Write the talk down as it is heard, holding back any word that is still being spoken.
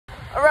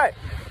All right.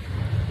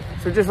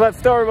 So just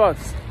left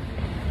Starbucks.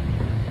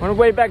 On the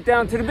way back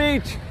down to the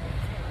beach.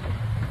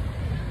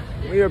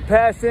 We are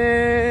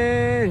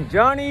passing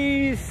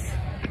Johnny's.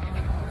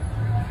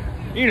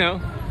 You know,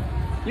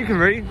 you can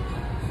read.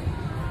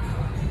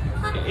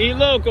 Eat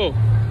local.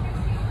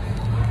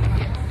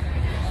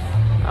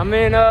 I'm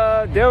in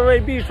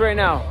Delray Beach right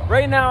now.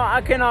 Right now, I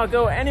cannot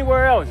go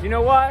anywhere else. You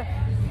know why?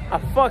 I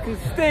fucking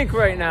stink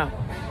right now.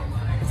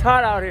 It's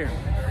hot out here.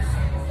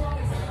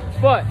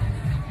 But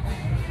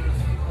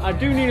I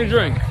do need a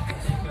drink.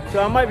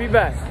 So I might be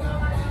back.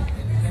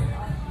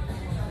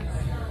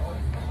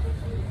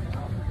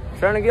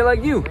 Trying to get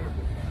like you.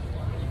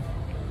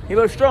 He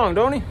looks strong,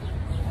 don't he?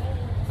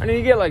 I need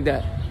to get like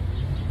that.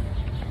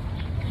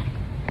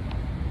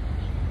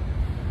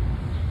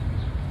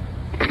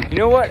 You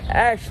know what?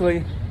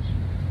 Actually,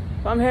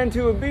 if I'm heading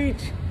to a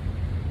beach,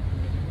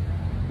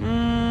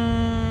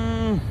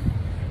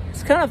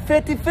 it's kind of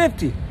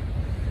 50-50.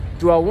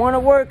 Do I want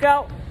to work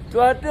out? Do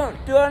I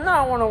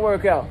not want to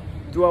work out?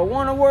 Do I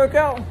want to work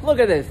out? Look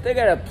at this. They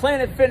got a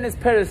Planet Fitness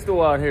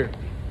pedestal out here.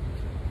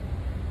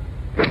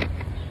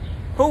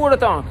 Who would have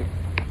thought it?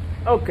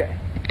 Okay.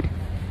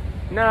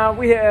 Now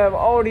we have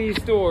all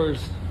these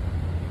stores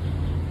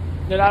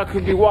that I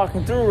could be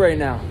walking through right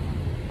now.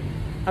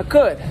 I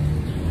could.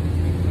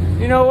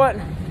 You know what?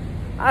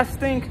 I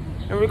stink,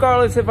 and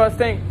regardless if I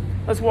stink,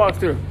 let's walk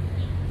through.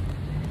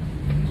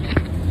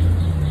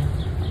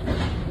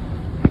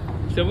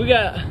 So we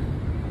got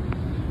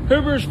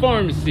Herbert's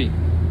Pharmacy.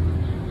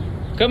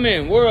 Come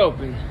in, we're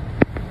open.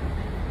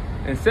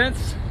 And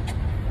since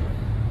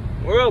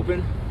we're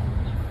open,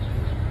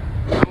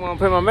 I'm gonna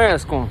put my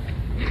mask on.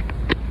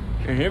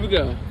 And here we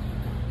go.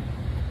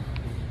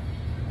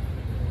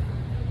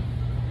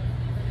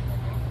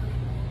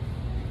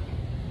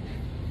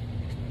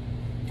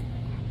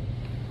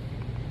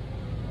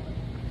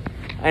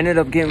 I ended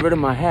up getting rid of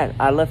my hat.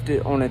 I left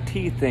it on a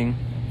T thing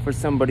for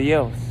somebody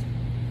else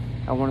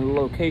at one of the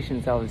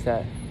locations I was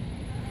at.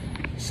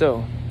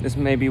 So this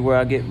may be where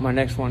I get my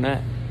next one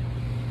at.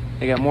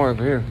 They got more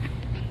over here.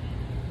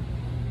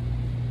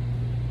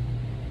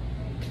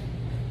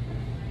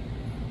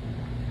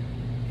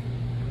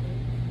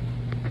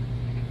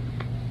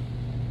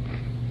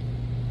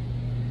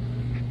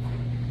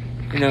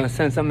 You know,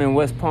 since I'm in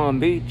West Palm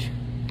Beach,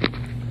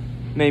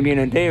 maybe in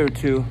a day or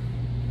two,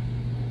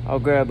 I'll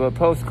grab a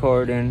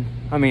postcard and,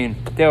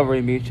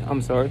 Delray Beach,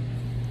 I'm sorry.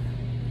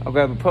 I'll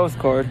grab a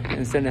postcard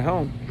and send it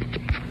home.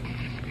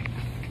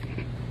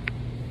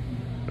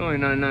 Only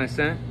 99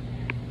 cents.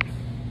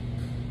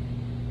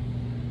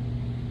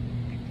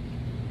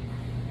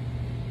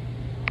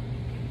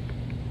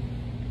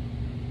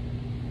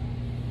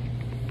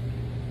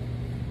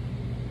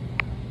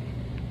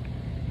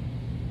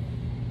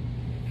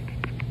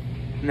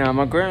 Now,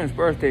 my grandma's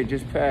birthday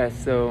just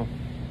passed, so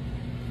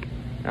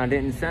I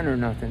didn't send her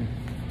nothing.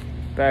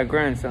 Bad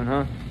grandson,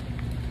 huh?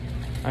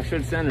 I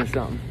should send her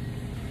something.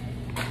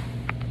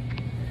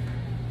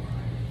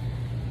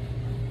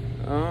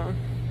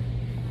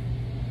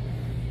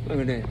 Look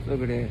at that,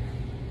 look at that.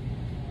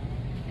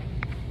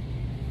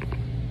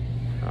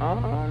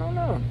 I don't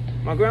know.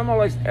 My grandma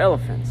likes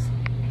elephants.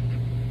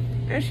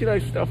 And she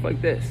likes stuff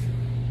like this.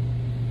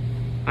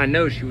 I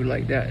know she would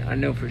like that. I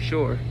know for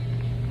sure.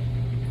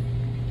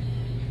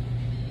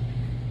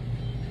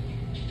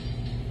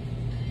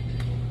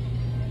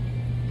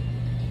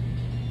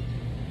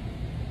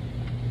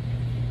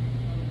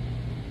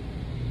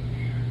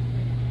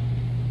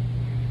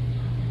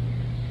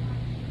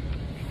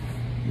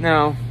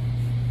 Now,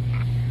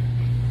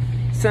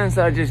 since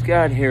I just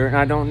got here and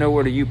I don't know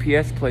where the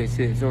UPS place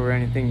is or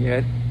anything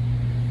yet,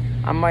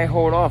 I might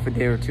hold off a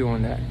day or two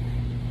on that.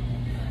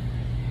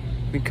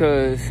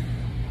 Because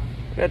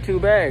I got 2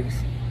 bags.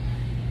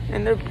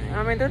 And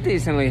they're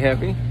decently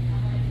heavy.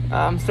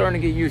 I'm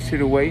starting to get used to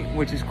the weight,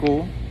 which is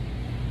cool.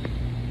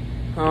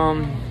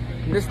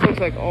 This looks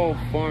like all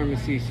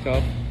pharmacy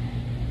stuff.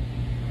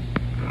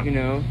 You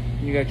know,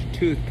 you got your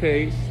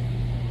toothpaste.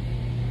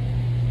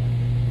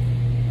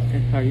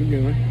 And how you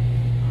doing?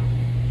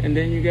 And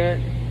then you got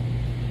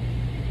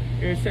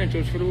your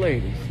essentials for the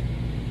ladies.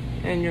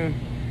 And your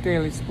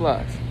daily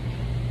supplies.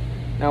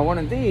 Now one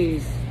of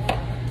these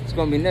is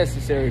gonna be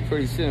necessary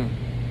pretty soon.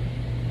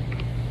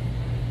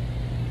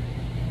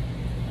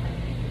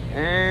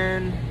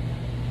 And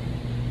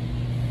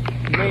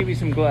maybe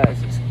some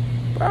glasses.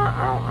 But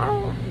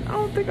I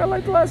don't think I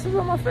like glasses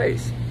on my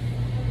face.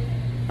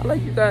 I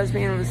like you guys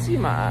being able to see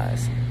my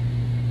eyes.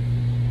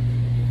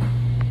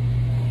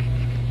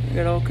 I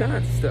got all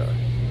kinds of stuff.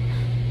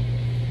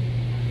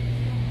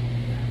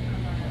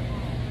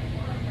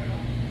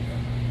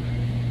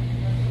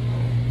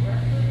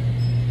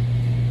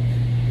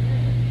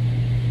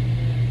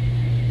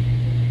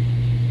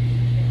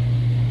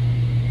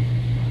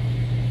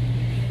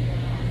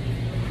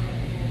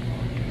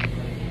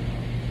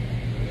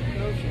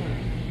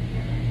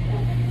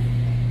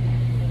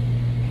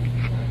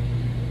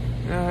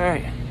 All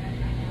right.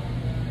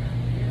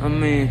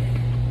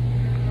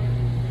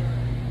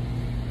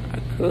 I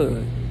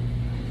could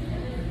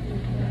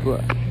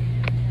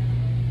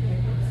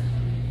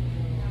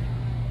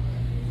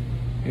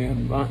Yeah,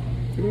 bought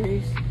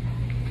 3s.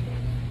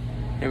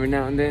 Every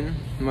now and then,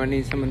 I might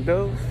need some of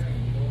those.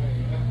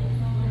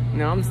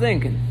 Now I'm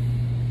thinking,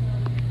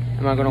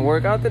 am I gonna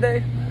work out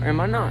today or am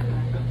I not?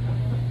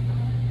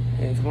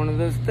 It's one of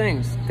those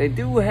things. They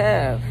do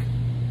have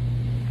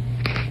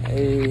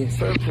a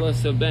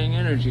surplus of Bang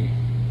Energy.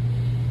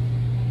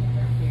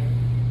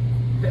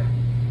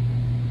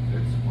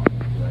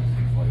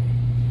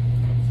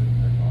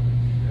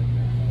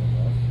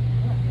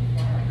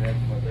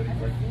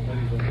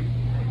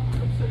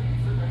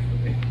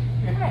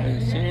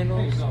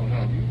 Sandals.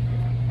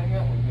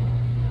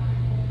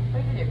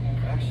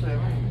 Actually, I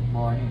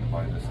need to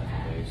buy this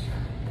anyways.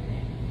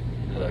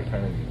 Because I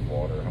kind of need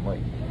water. I'm like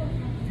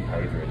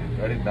dehydrated.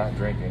 I did not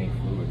drink any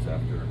fluids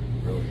after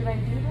really. Should I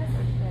do this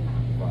or should I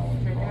not? Following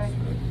Should I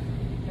CrossFit.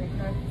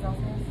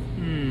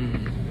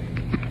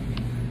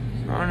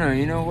 I don't know,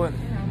 you know what?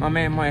 My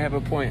man might have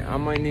a point. I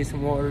might need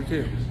some water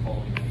too.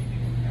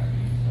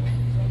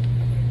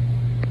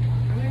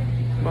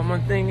 But my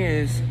thing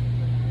is,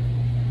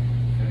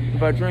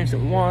 if I drink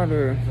some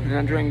water and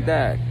I drink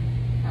that,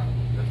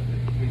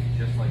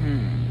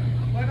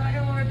 What the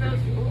hell are those?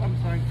 Oh, I'm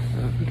sorry.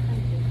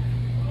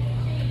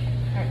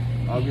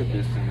 I'll get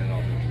this and then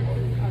I'll drink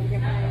water. I'll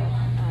get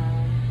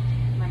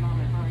my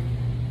mom at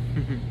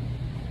home.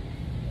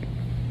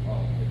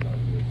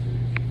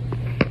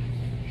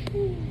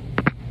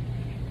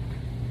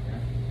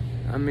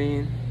 I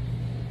mean,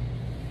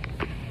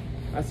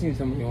 I seen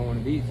somebody on one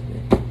of these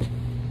today.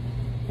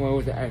 Well, it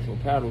was the actual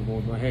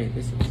paddleboard, but hey,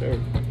 this is absurd.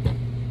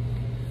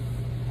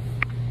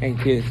 Hey,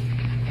 kids.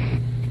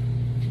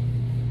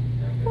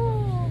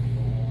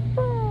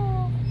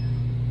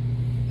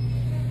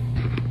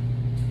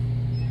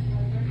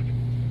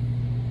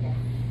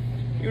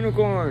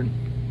 Unicorn.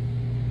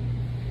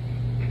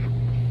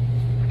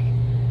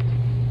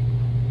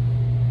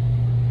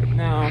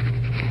 Now,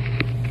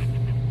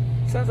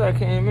 since I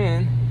came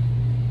in,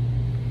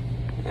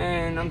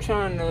 and I'm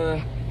trying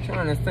to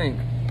think,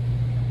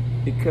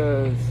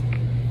 because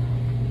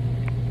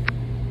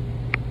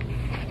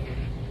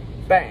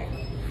bang.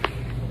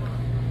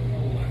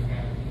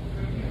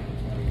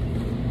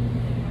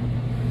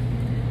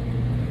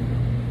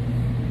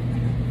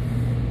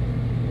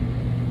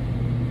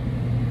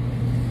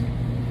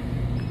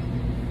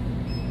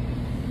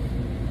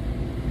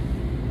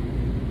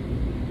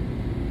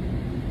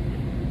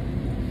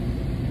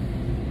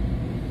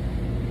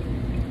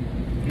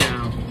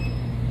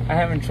 I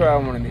haven't tried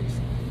one of these.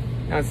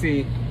 Now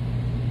see,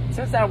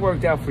 since I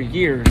worked out for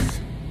years,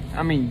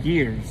 I mean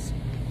years,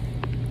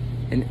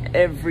 and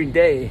every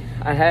day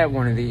I had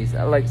one of these.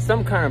 I like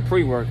some kind of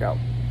pre-workout.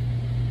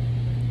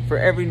 For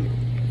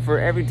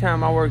every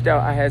time I worked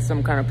out, I had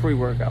some kind of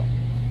pre-workout.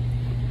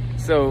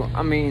 So,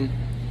 I mean,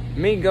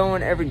 me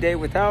going every day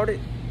without it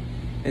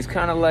is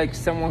kind of like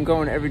someone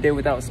going every day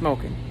without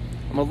smoking.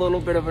 I'm a little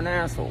bit of an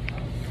asshole.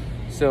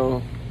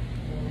 So,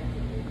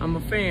 I'm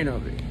a fan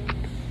of it.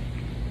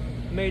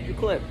 Major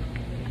clip.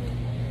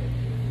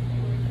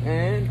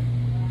 And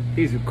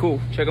these are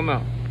cool. Check them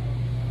out.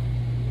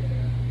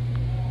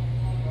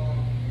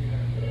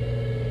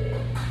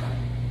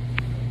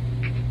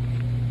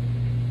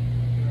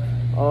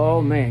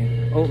 Oh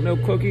man, oat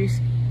milk cookies.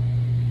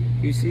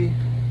 You see?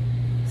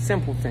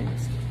 Simple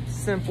things.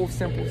 Simple,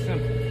 simple,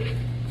 simple.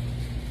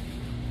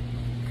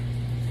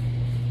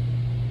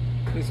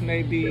 This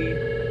may be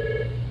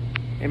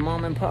a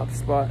mom and pop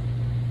spot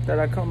that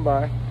I come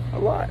by a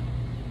lot.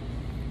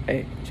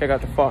 Hey, check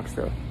out the fox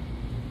though.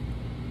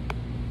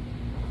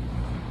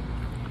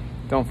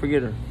 Don't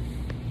forget her.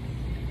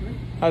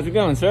 How's it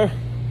going, sir?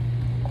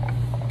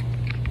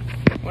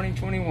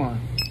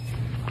 2021.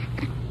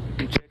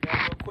 You check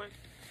out real quick.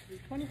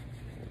 320?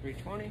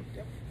 320?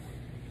 Yep.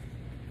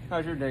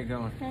 How's your day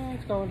going?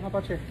 It's going. How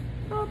about you?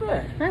 Not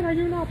bad. Man, are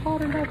you not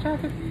hot in that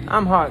jacket?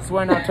 I'm hot,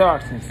 sweating out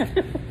toxins.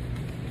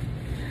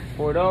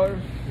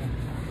 $4.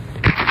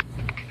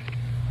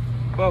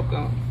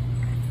 Welcome.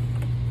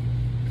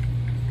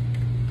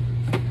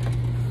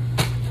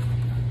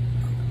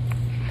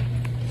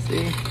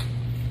 See?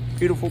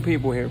 Beautiful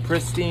people here.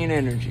 Pristine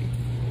energy.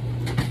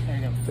 There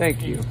you go.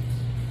 Thank you.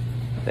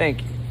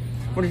 Thank you.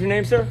 What is your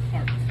name, sir?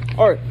 Art.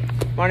 Art.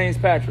 My name is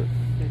Patrick.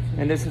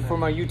 And this is for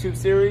my YouTube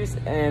series.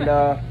 And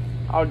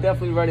I'll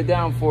definitely write it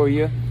down for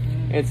you.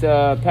 It's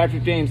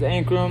Patrick James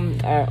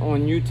Ankrum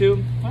on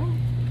YouTube. Oh.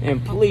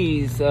 And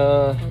please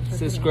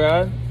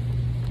subscribe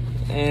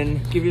and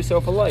give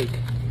yourself a like.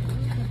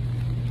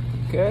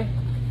 Okay?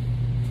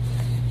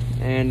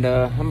 And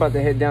I'm about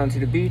to head down to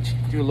the beach,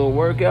 do a little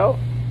workout.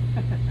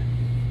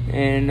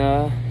 And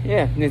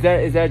yeah, is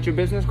that your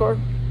business card?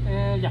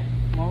 Yeah.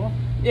 More?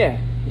 Yeah.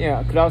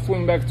 Could I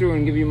swing back through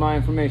and give you my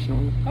information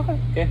on it? Okay.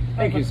 Okay.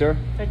 Thank you, sir.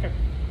 Take care.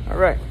 All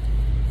right.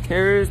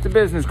 Here's the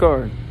business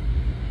card.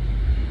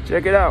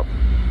 Check it out.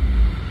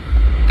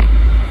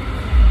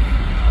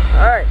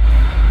 All right.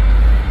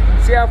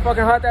 See how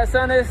fucking hot that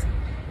sun is?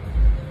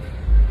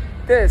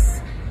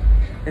 This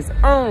is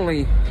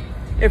only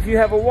if you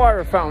have a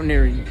water fountain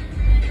near you.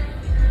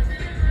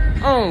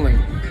 Only.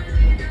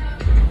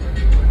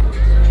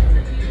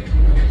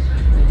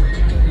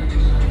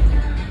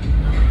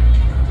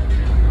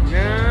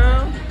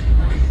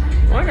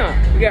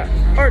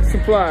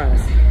 supplies.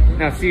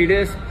 Now see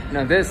this?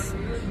 Now this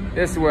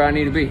is where I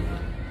need to be.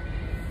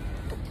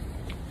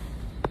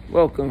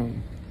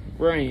 Welcome,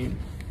 rain.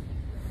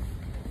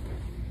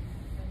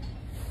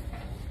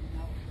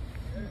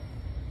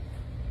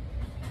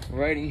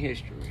 Writing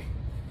history.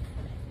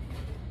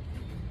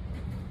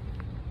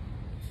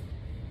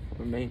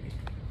 Or maybe.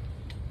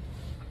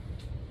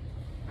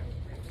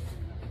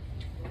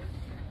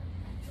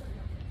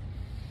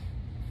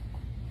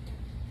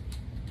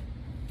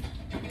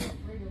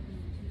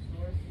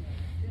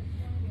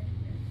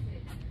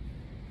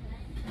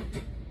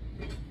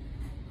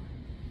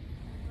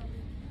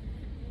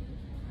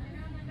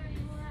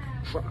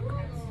 Truck.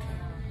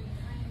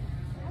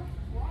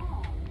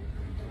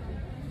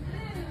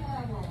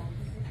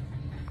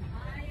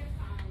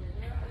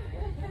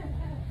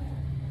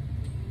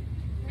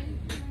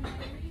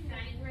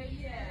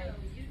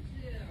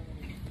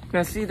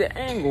 Now see the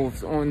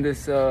angles on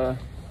this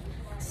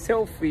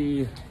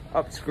selfie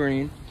up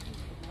screen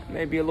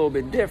may be a little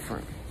bit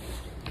different.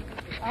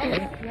 Oh,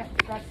 yeah,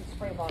 that's the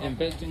spray bottle.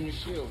 Invest in your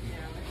shield.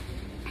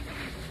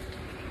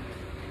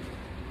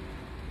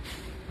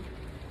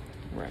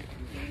 Right.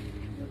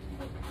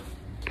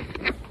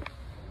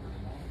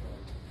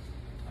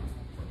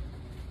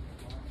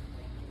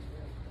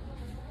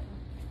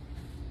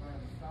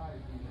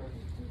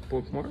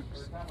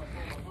 Bookmarks.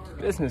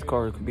 Business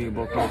card could be a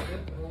bookmark.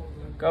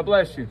 God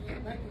bless you.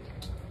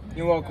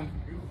 You're welcome.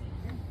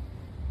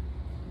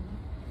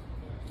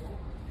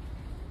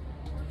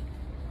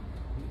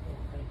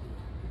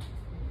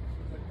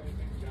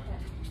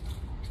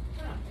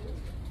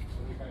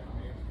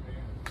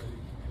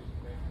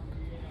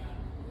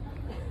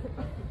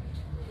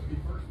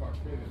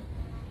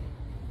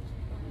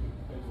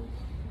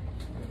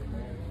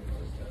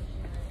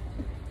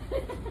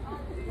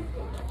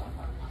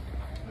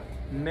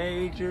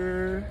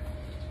 Major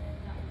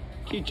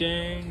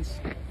keychains.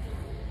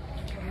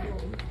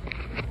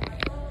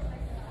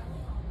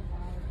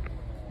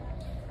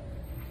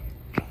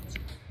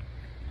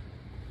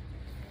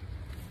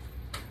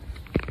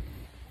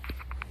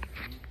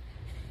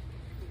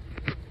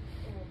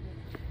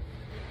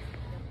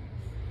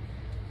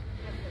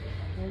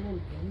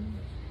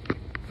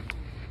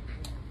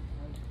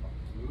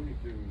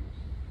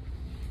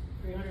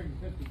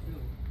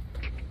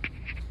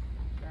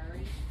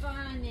 Very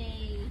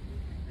funny.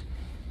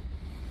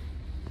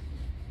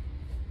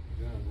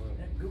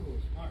 That Google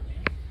is smart,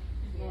 man.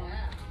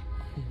 Yeah.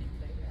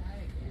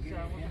 So,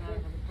 what can I do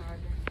for the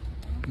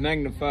project?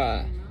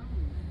 Magnify.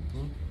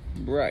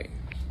 Bright.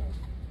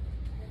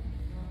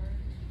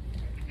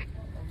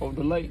 Hold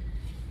the light.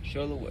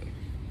 Show the way.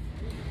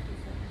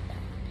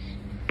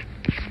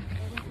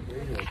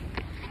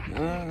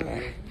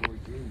 Alright.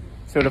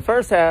 So the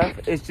first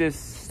half is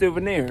just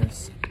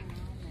souvenirs.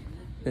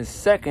 The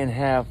second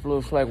half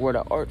looks like where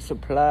the art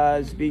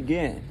supplies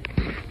begin.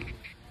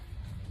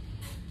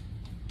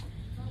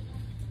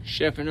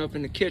 Chefing up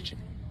in the kitchen.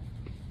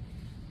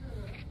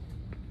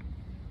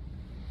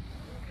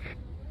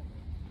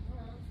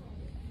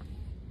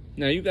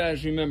 Now you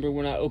guys remember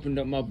when I opened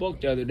up my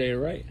book the other day,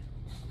 right?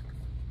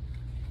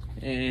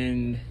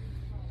 And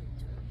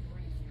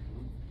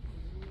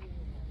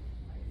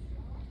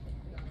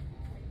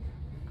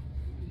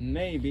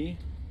maybe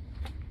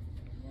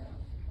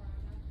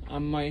I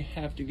might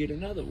have to get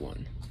another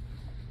one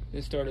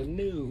and start a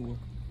new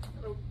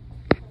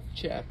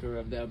chapter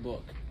of that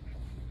book.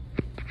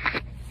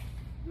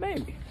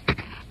 Maybe.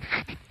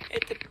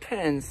 It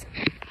depends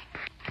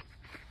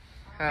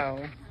how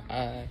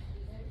I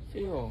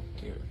feel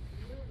here.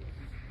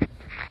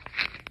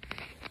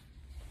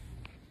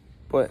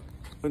 But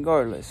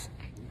regardless,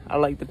 I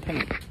like the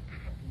paint.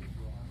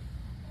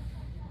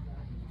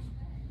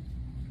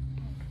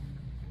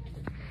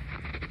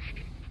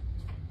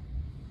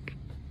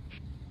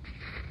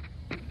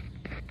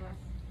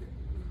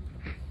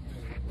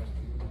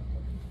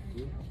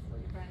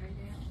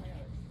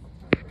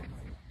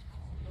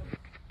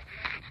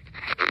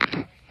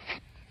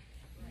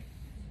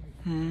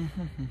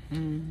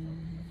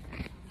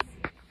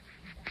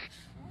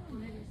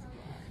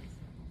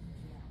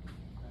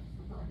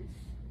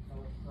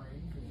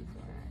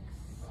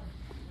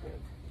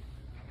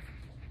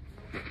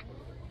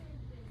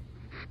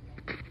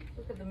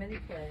 Look at the mini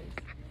plays.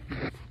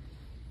 Look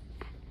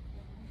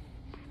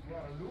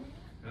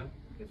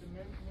at the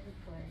mini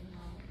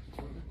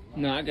play.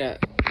 No,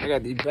 I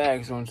got these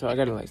bags on, so I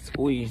gotta like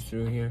squeeze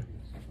through here.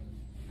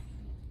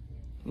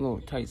 Little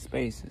tight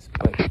spaces,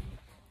 but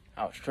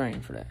I was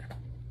trained for that.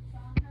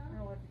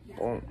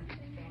 Boom.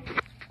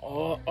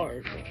 All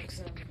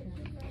artworks.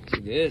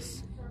 See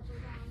this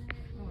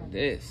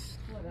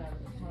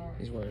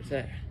is where it's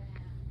at.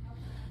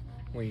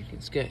 Where you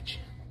can sketch.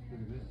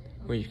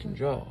 Where you can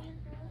draw.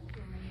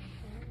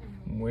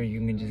 Where you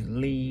can just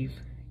leave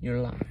your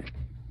line.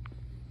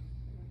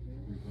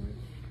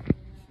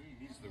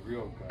 He's the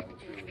real guy.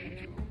 It's really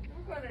YouTube.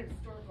 We've got a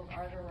historical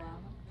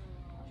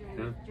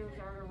Artorama. Joe's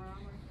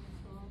Artorama.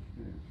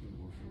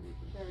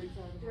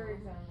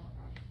 Jerry's on.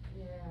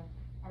 Yeah.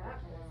 That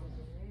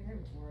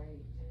was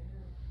great.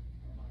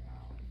 Oh my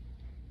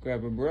God.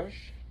 grab a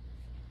brush,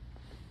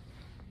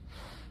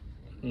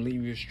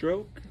 leave your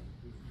stroke,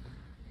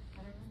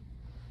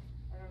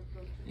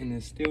 and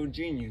it's still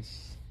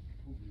genius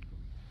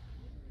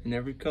in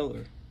every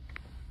color.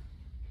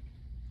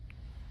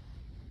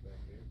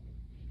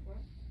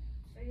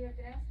 So you have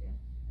to ask him.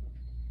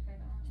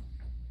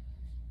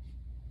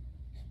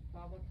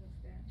 Bob, what comes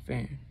down?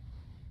 Fan.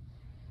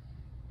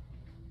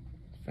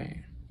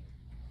 Fan.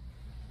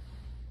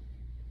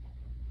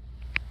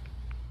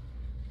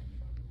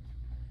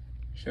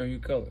 Show you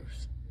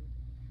colors.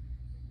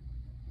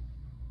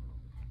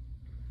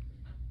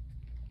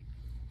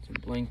 It's a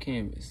blank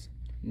canvas.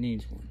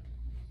 Needs one.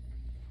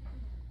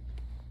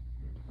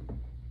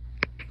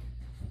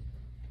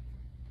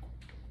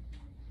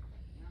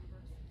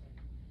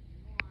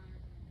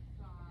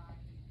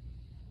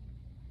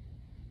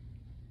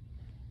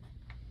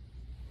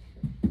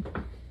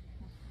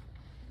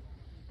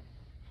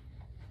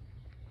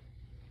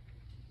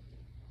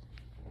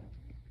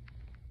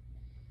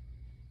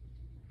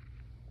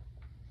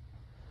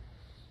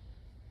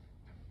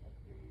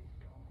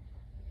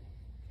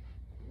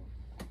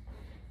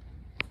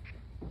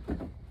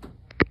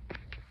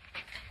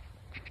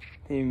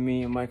 Even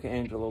me and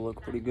Michelangelo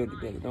look pretty good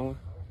together, don't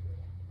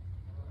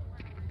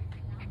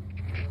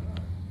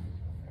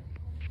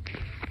we?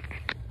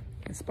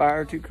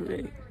 Inspire to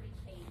create.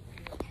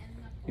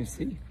 You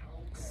see?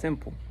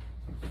 Simple.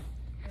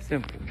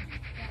 Simple.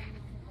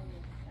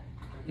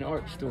 An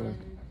art store.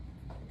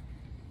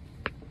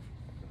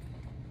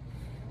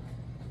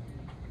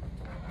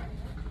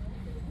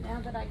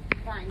 Now that I can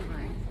find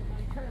mine.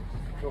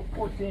 So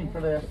 14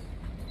 for this.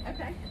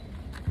 Okay.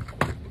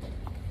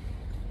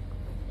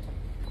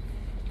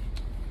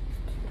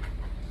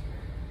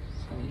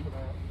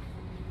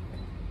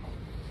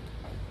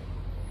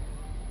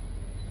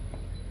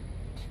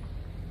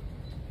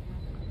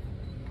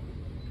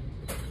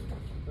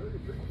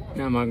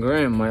 Now my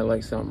gram might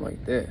like something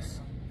like this.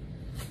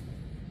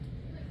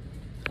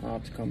 I'll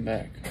have to come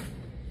back.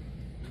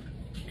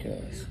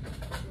 Because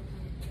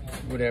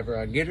whatever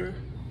I get her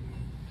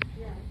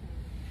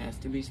has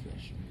to be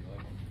special.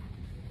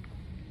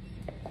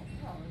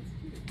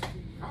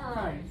 All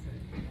right.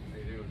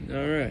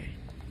 All right.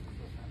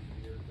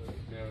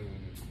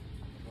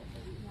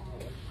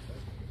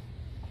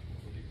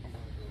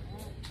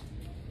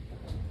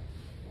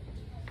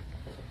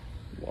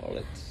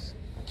 Wallets.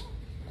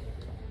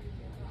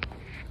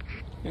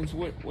 And so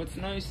what's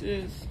nice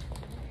is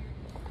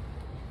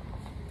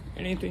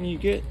anything you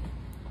get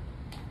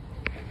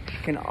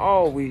can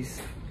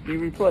always be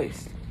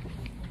replaced.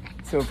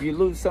 So if you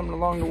lose something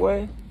along the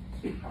way,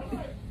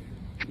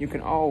 you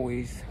can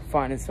always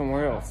find it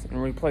somewhere else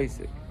and replace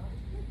it.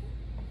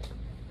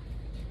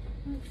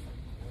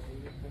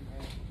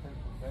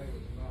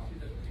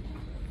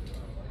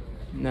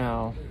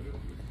 Now,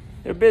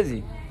 they're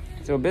busy.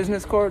 So a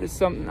business card is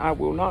something I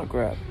will not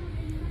grab.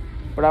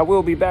 But I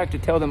will be back to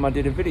tell them I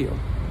did a video.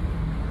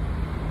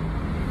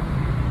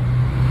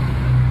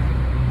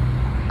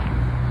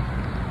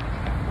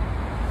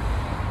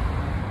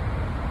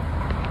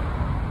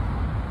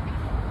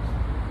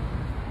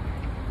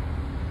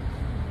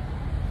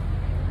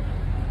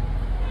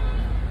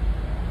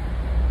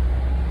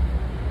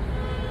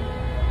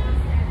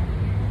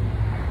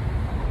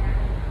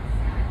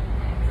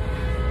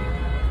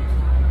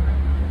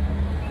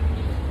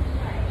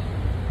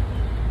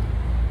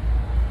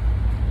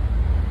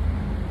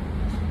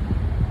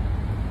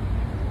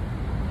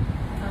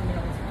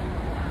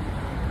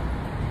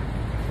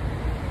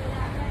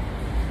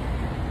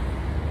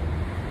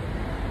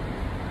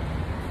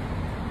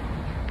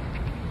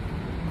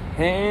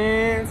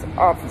 Hands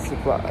office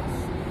supplies.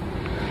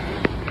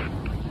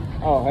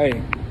 Oh,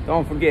 hey,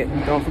 don't forget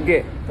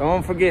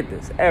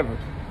this, ever.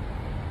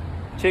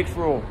 Chicks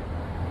rule.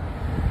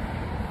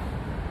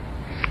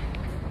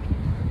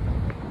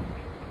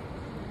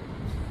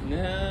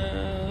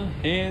 Now,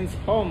 hands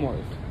homework.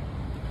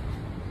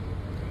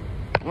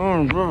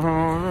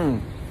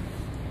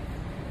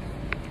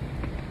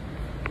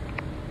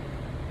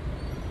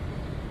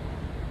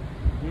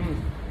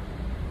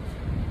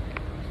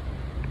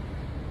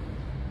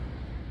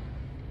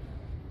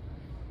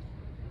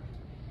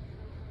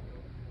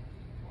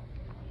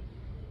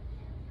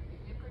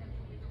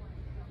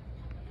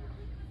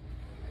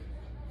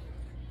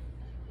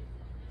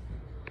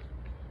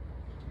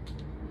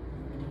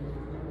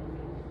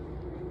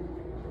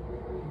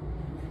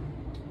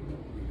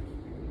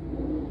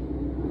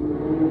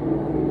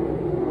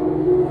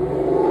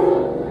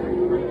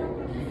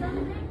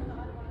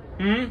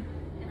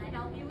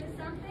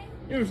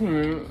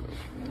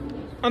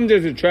 I'm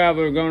just a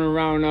traveler going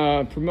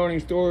around promoting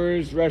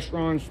stores,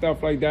 restaurants,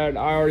 stuff like that.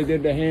 I already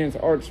did the hands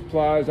art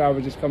supplies. I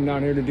was just coming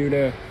down here to do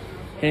the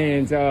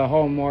hands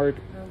hallmark,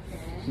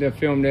 to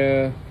film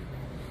the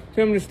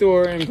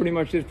store and pretty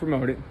much just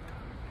promote it.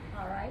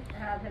 All right.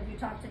 Have you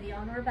talked to the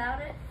owner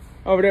about it?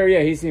 Over there,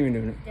 yeah, he's seen me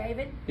doing it.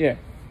 David? Yeah.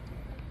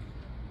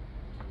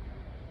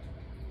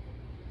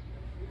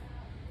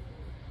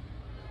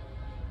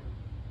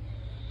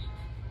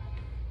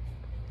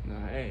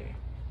 Now, hey,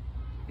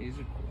 these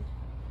are cool.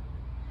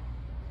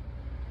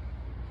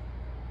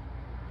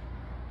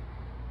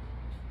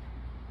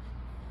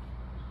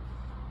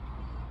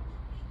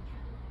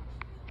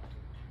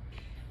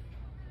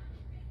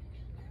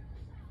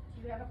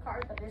 you have a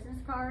card, a business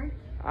card?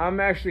 I'm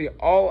actually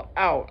all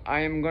out. I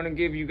am gonna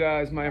give you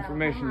guys my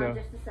information Hang on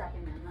though. just a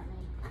second, man. Let me.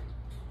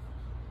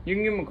 You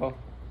can give him a call.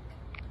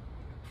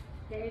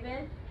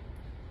 David?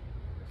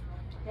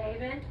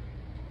 David?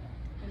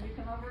 Can you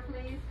come over,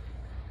 please?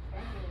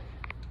 Thank you.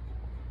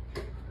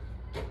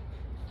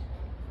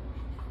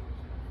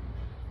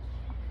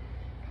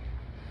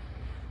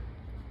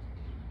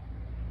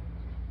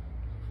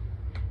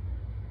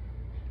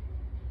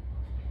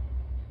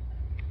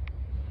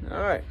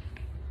 All right.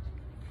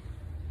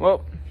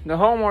 Well, the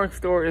Hallmark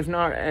store is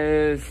not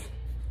as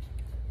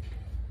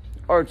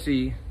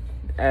artsy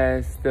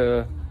as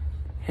the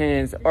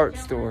Hands Art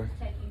store.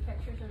 Taking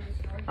pictures in the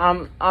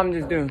store.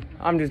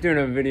 I'm just doing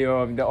a video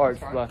of the art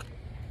supply.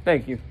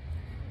 Thank you.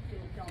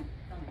 Don't.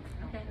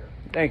 Okay.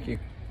 Thank you.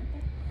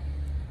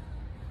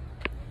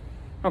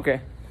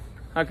 Okay.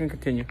 I can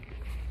continue.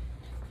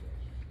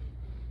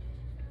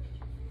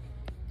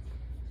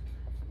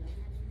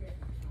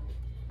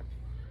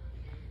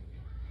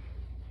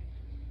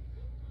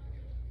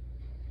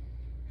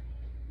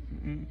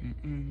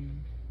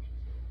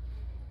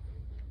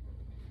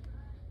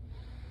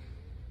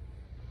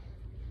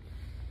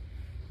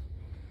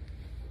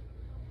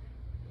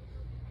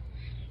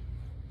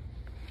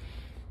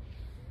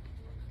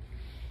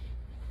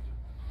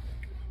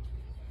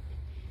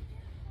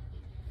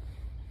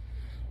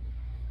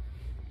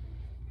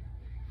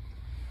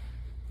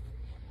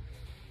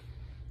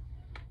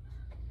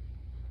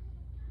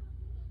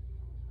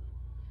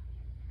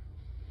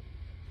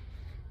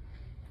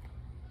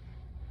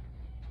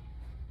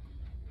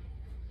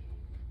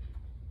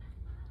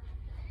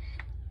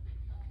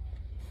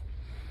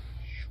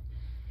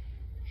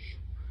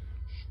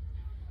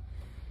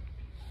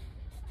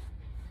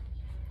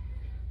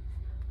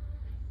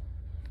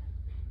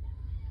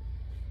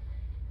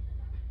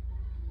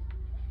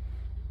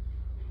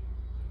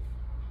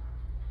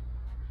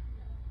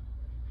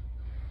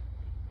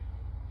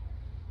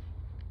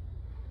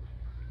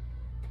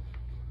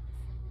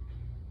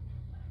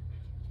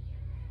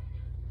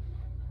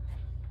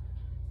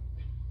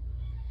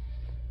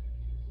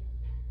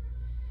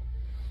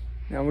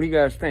 Now, what do you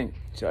guys think?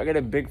 Should I get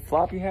a big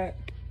floppy hat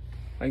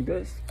like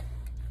this?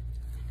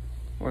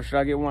 Or should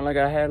I get one like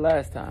I had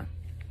last time?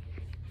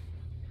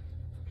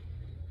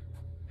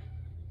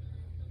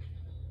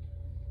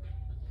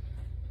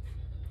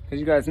 Because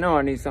you guys know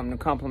I need something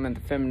to complement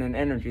the feminine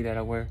energy that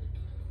I wear.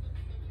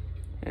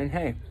 And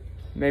hey,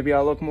 maybe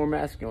I'll look more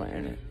masculine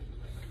in it.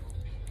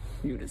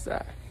 You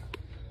decide.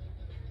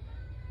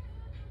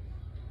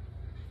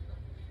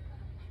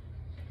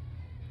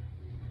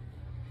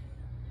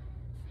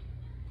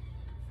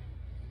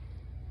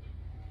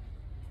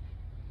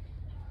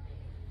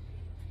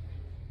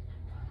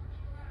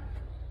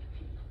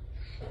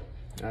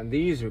 Now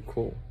these are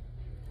cool.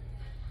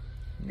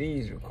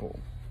 These are cool.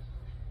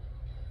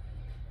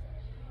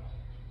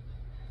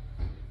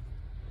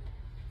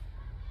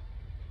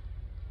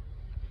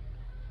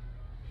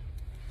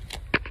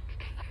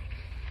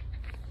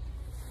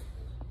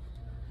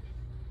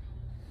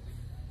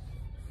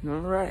 All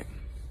right.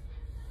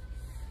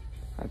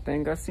 I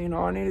think I've seen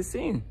all I need to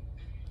see.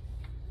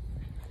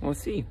 We'll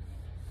see.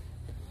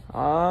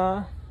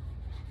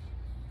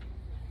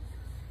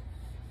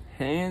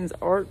 Hands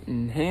Art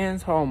and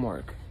Hands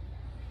Hallmark.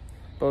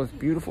 Both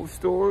beautiful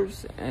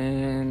stores,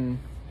 and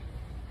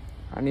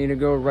I need to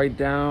go write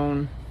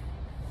down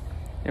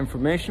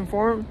information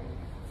for them,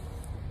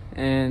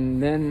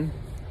 and then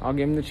I'll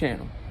give them the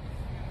channel.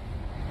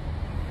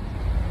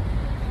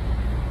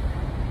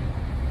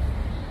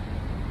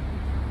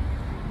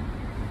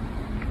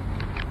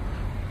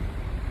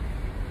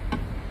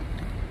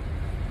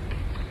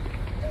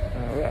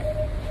 All right.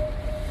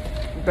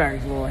 The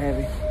bag's a little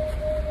heavy.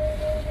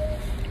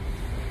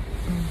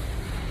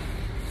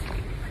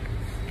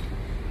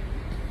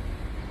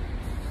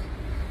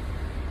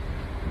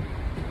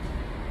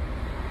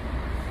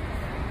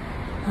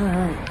 All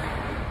right.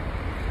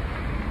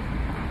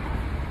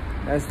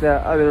 That's the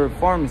other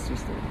pharmacy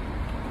store.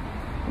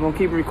 I'm gonna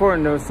keep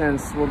recording those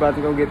since we're about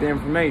to go get the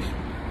information.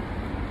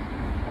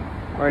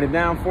 Write it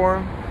down for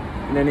him,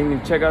 and then you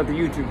can check out the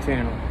YouTube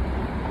channel.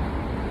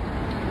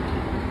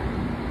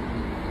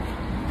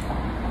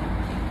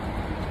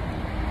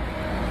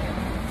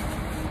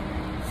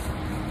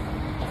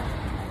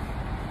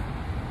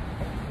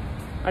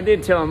 I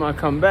did tell him I'd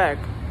come back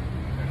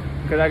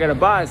because I gotta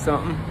buy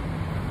something,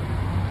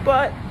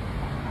 but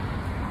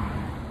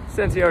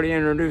since he already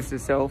introduced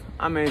himself,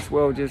 I may as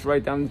well just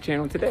write down the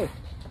channel today.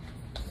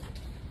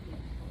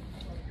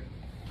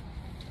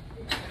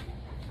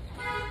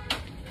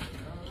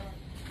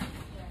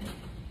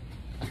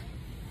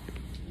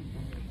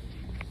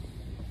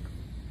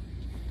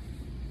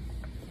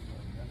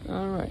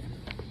 All right.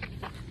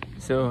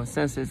 So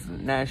since it's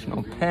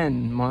National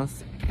Pen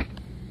Month,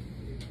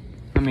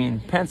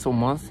 Pencil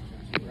Month,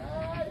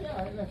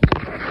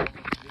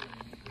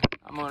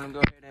 I'm gonna go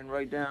ahead and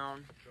write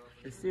down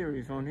the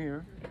series on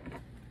here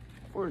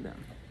for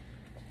them.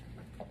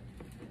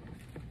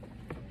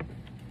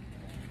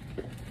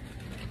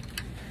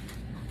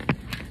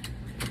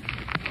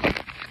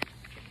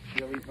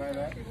 Gail buy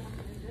that?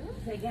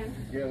 Say again?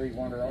 Gail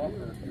wandered off?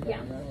 Or Yeah,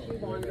 she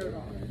wandered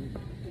off.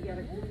 We got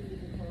a cookie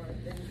before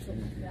it then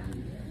took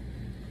down.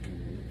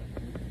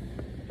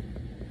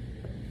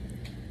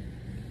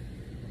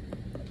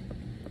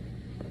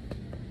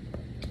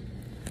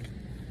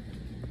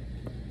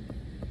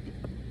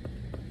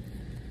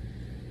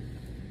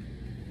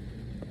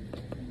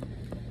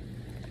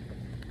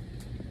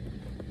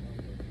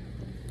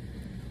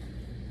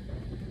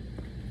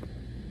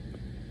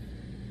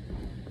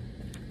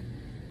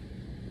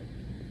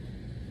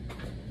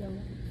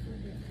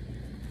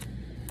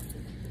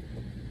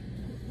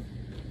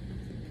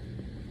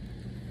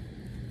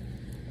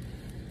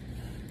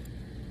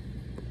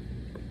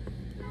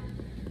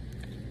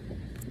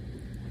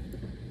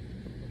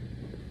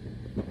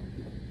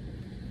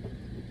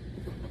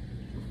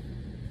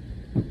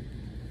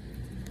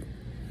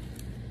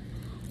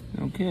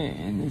 Okay,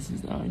 and this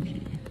is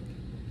RG.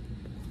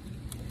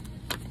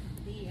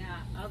 The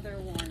other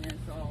one is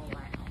all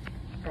out.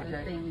 The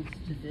Okay. things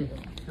to do.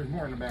 There's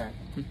more in the back.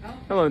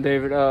 Hello,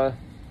 David.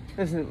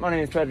 My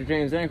name is Patrick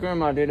James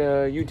Ankrum. I did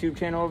a YouTube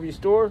channel of your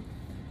store.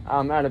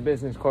 I'm out of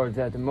business cards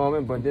at the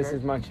moment, but this Okay.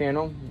 is my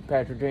channel,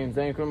 Patrick James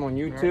Ankrum on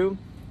YouTube,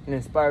 and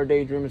Inspired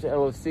Daydreamers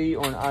LLC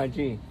on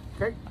IG.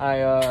 Okay.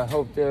 I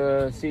hope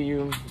to see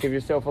you. Give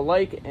yourself a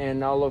like,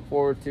 and I'll look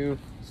forward to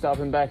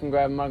stopping back and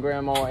grabbing my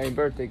grandma a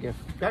birthday gift.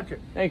 Gotcha.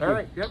 Thank you. All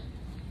right. Yep.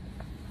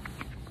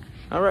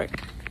 All right.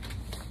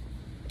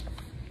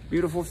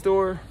 Beautiful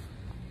store.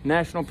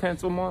 National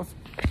Pencil Month.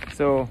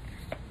 So,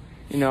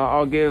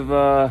 I'll give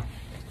a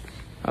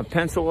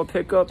pencil a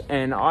pickup,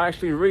 and I'll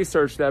actually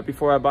research that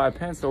before I buy a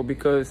pencil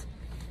because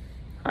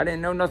I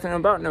didn't know nothing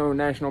about no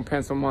National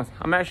Pencil Month.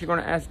 I'm actually going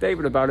to ask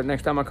David about it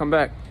next time I come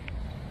back.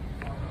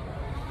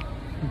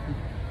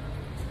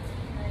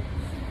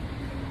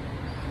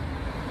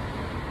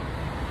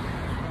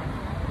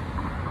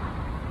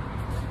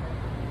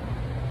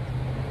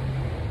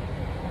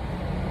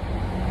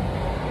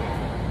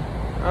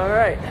 All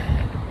right.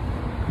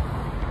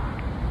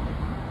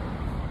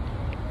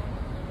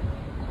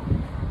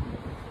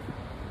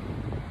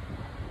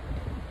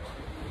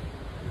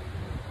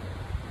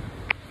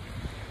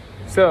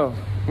 So,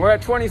 we're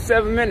at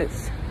 27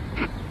 minutes.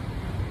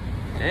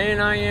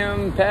 And I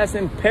am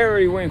passing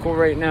Periwinkle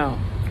right now.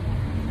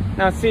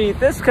 Now see,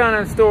 this kind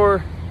of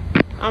store,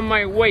 I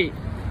might wait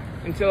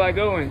until I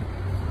go in.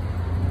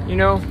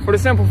 For the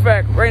simple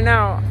fact, right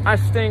now, I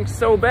stink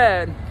so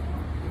bad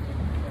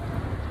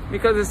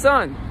because of the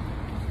sun.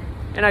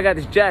 And I got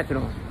this jacket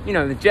on.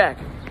 The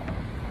jacket.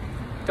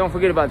 Don't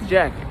forget about the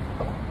jacket.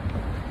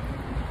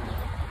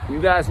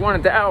 You guys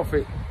wanted the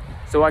outfit,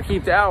 so I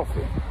keep the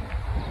outfit.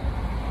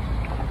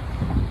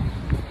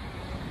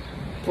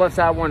 Plus,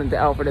 I wanted the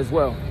outfit as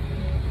well.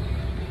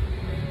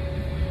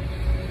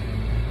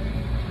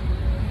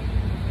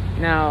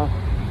 Now,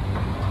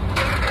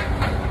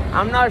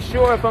 I'm not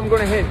sure if I'm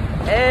gonna hit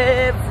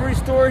every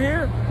store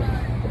here,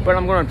 but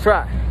I'm gonna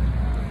try.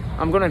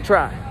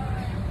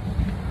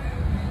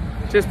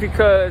 Just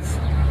because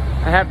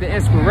I have the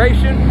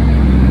inspiration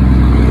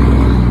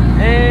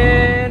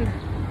and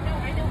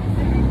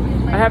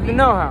I have the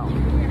know-how.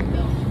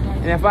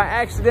 And if I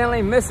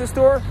accidentally miss a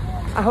store,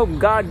 I hope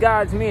God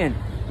guides me in.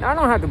 Now, I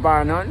don't have to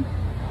buy nothing.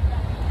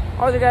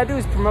 All they gotta do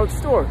is promote the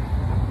store.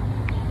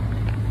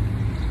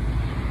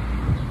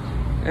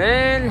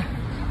 And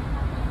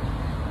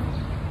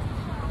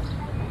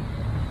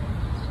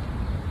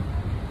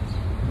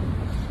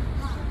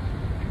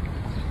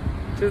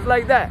just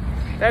like that.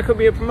 That could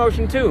be a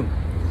promotion too.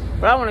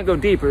 But I want to go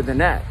deeper than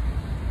that.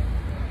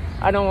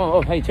 I don't want,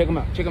 oh, hey, check them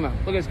out.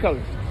 Look at his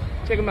colors.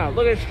 Check them out.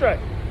 Look at his strut.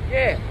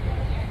 Yeah.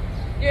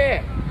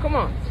 Come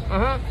on.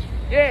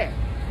 Yeah.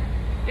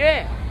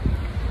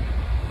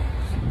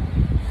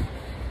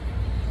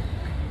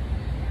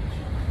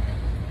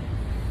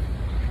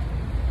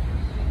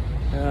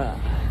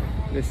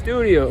 The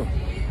studio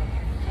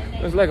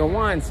looks like a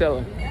wine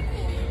cellar.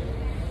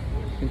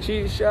 The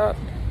cheese shop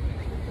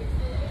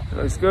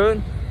looks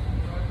good.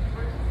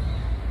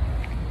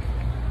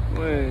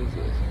 What is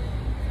this?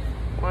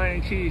 Wine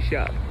and cheese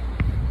shop.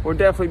 We'll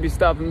definitely be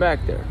stopping back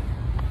there.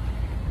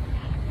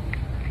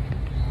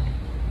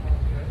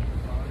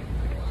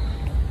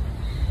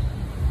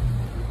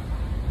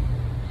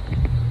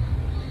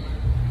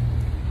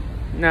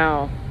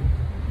 Now,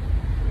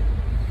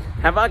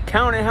 have I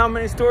counted how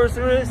many stores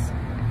there is?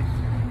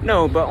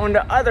 No, but on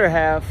the other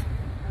half,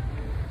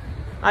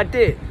 I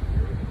did.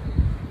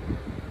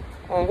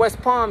 On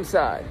West Palm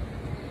side,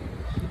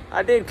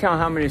 I did count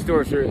how many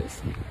stores there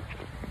is.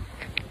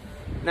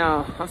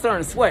 Now, I'm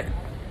starting to sweat.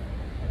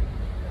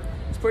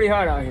 It's pretty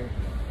hot out here.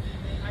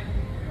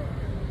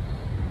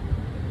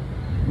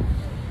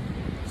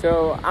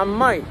 So I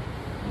might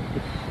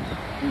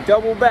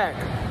double back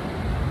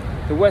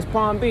to West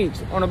Palm Beach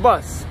on a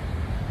bus.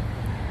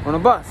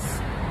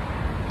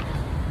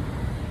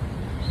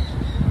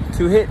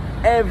 To hit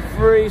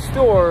every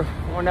store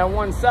on that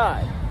one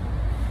side.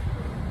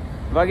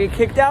 If I get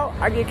kicked out,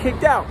 I get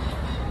kicked out.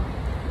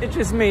 It's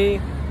just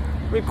me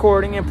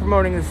recording and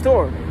promoting the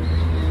store.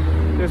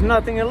 There's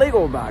nothing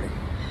illegal about it.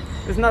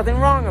 There's nothing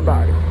wrong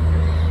about it.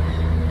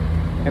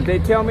 If they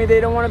tell me they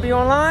don't want to be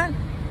online,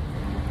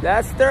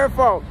 that's their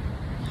fault.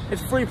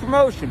 It's free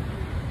promotion.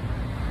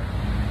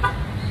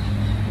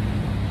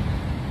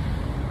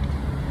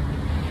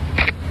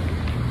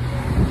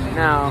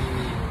 Now,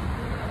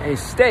 a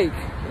steak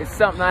is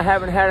something I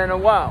haven't had in a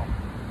while.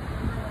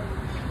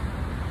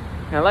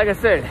 Now, like I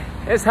said,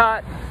 it's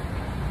hot.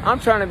 I'm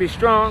trying to be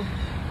strong.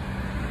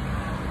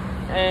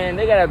 And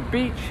they got a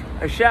beach,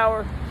 a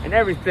shower, and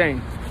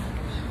everything.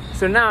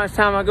 So now it's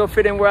time I go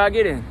fit in where I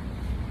get in.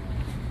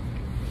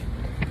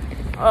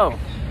 Oh,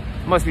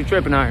 must be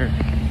tripping out here.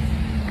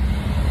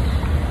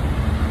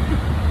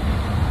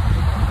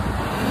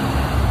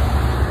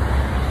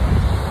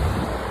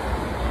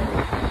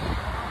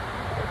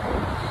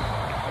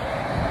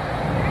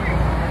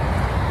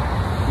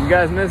 You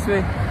guys miss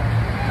me?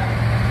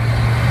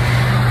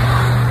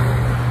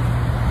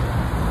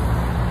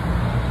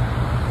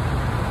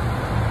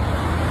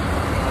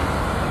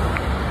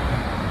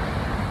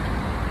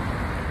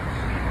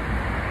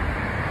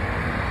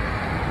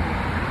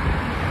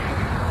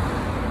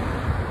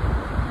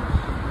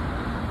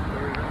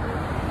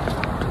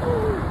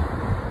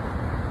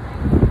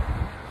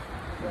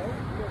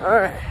 All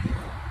right.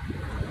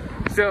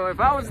 So if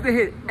I was to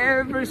hit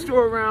every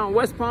store around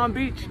West Palm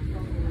Beach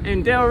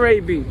and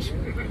Delray Beach,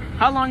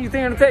 how long you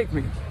think it'll take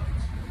me?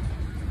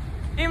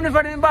 Even if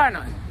I didn't buy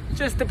none,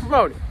 just to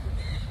promote it.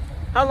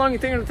 How long you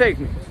think it'll take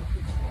me?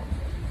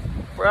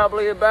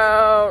 Probably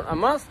about a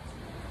month?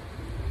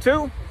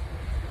 2?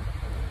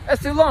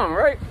 That's too long,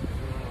 right?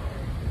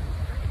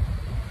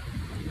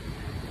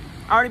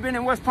 I already been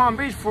in West Palm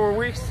Beach for 4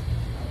 weeks.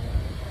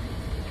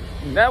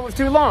 That was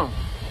too long.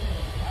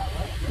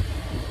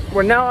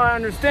 Well, now I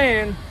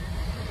understand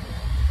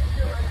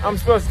I'm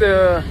supposed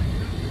to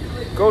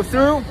go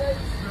through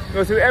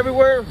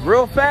everywhere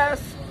real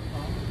fast,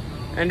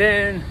 and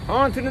then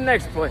on to the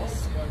next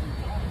place.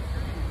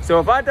 So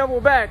if I double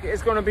back,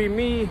 it's gonna be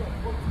me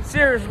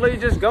seriously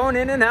just going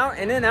in and out,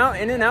 in and out,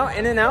 in and out,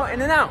 in and out,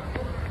 in and out.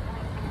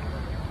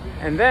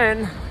 And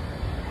then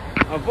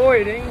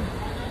avoiding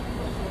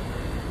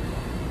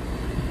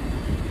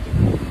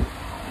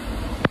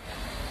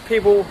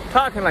people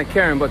talking like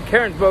Karen, but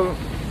Karen's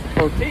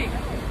boutique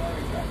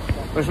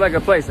was like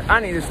a place I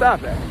need to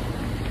stop at.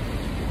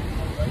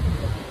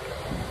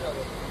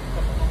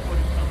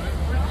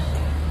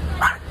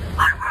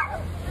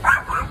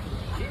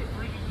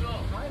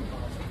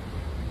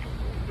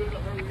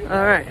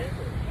 All right,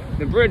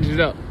 the bridge is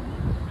up.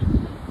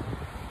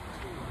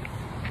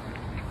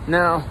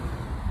 Now,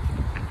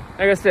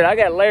 like I said, I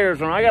got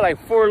layers on. I got like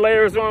 4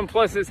 layers on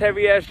plus this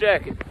heavy ass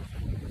jacket.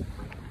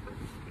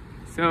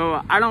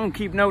 So I don't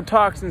keep no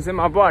toxins in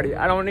my body.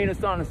 I don't need a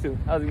sauna suit.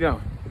 How's it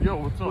going? Yo,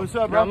 what's up? What's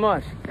up, bro? Not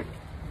much.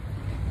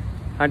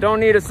 I don't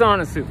need a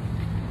sauna suit.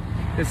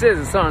 This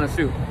is a sauna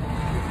suit.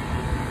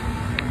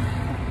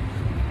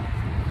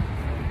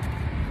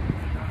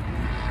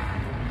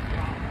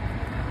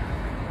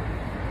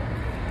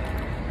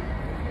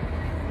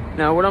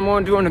 Now what I'm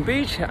gonna do on the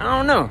beach, I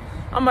don't know.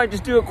 I might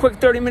just do a quick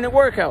 30-minute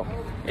workout.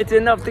 It's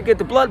enough to get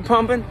the blood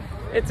pumping.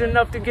 It's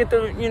enough to get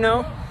the, you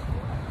know,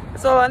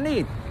 that's all I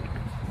need.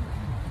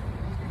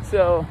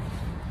 So,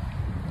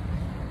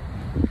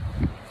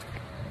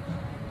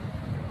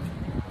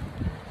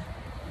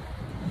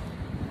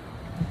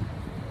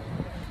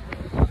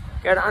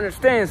 gotta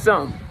understand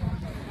something.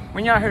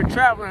 When you're out here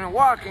traveling and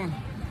walking,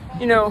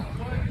 you know,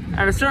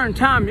 at a certain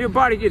time, your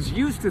body gets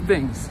used to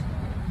things.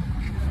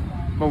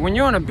 But when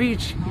you're on a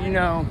beach, you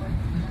know,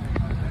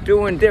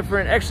 doing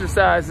different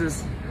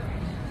exercises,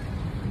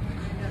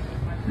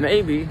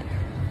 maybe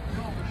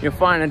you'll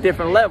find a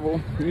different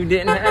level you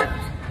didn't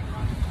have.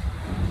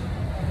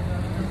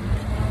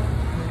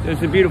 There's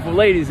the beautiful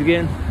ladies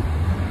again.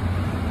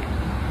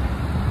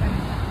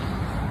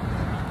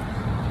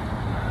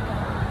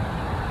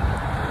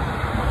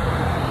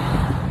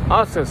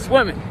 Also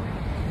swimming.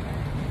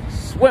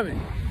 Swimming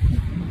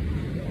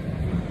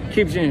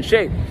keeps you in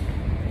shape.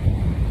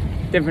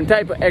 Different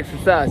type of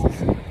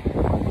exercises.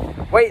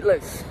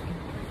 Weightless.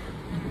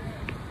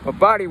 Or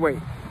body weight.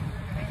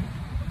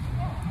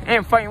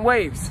 And fighting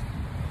waves.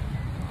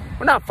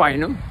 We're not fighting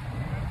them.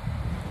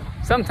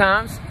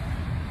 Sometimes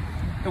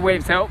the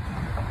waves help.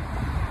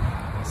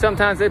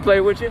 Sometimes they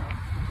play with you.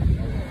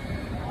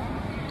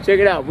 Check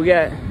it out. We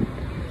got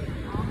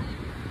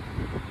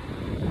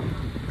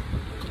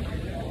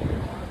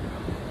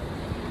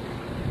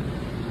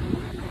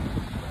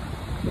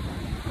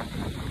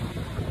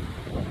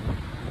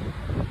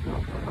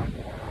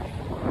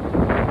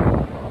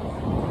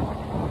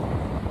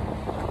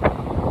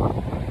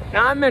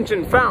now I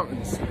mentioned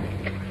fountains.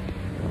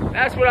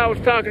 That's what I was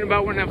talking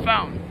about when that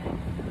fountain.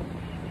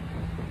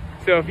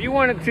 So if you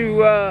wanted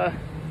to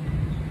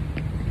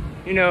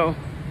you know,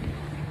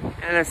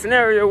 in a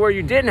scenario where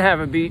you didn't have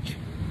a beach,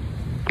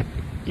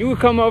 you would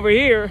come over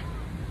here,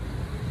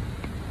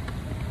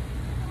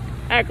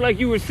 act like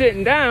you were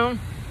sitting down,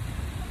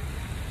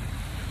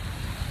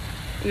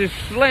 and just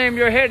slam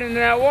your head into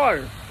that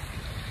water.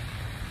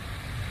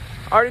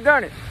 Already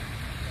done it.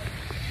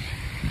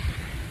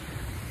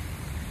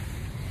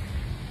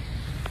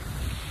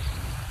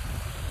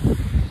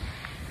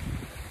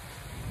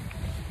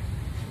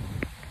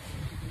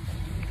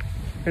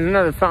 There's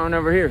another fountain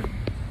over here.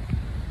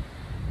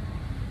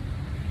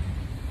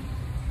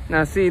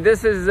 Now see,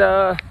 this is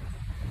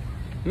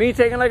me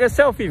taking like a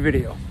selfie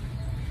video,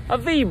 a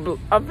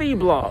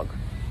vlog.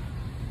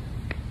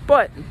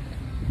 But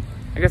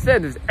like I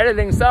said, there's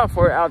editing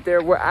software out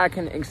there where I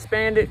can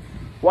expand it,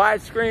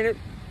 widescreen it,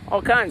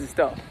 all kinds of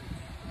stuff.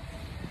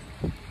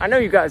 I know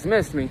you guys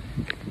missed me.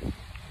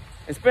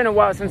 It's been a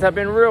while since I've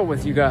been real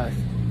with you guys.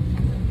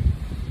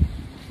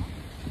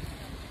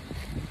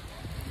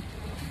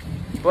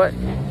 But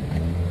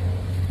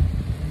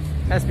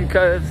that's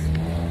because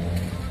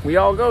we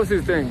all go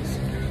through things.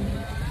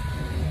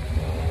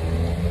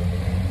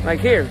 Like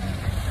here.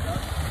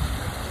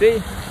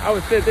 See, I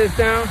would sit this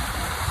down,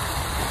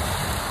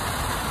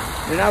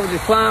 and I would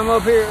just climb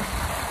up here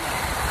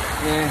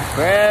and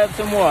grab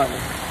some water.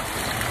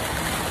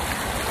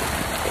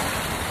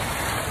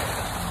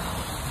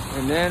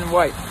 And then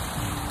wipe.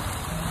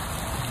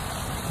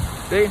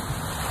 See?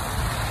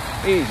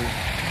 Easy.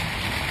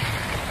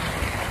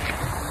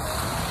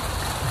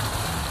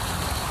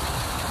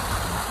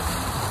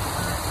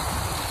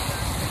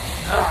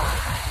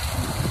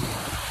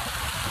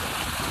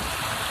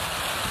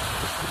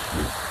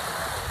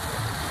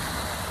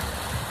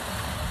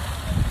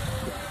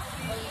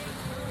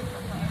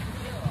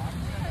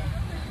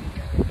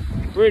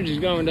 Bridge is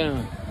going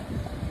down.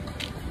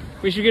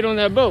 We should get on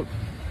that boat.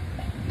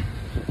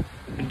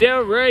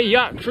 Delray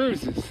Yacht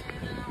Cruises.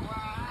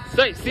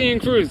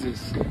 Sightseeing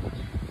cruises.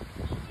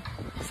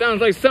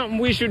 Sounds like something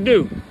we should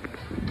do.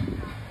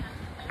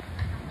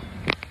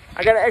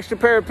 I got an extra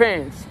pair of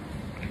pants.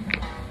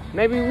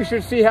 Maybe we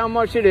should see how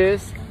much it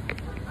is.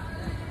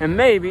 And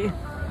maybe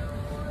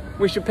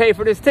we should pay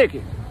for this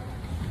ticket.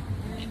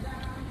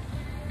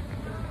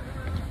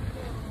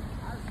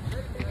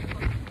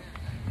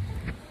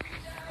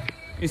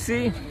 You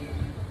see,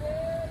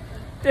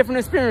 different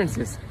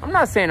experiences. I'm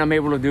not saying I'm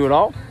able to do it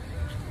all,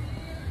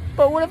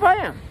 but what if I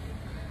am?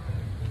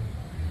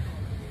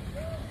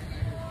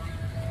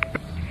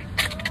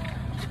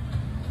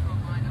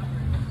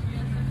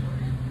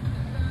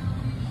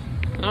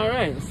 All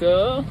right,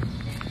 so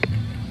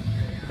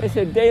they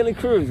said daily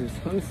cruises.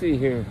 Let me see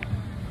here.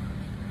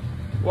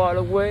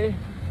 Waterway,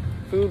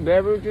 food,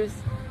 beverages.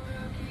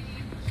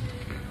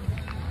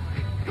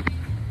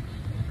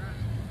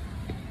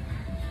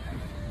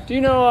 Do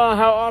you know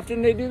how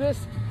often they do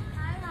this?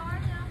 Hi, how are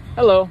you?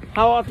 Hello.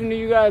 How often do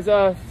you guys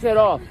set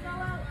off? We go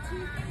out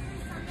Tuesdays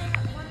and Sundays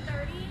at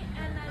 1:30,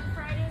 and then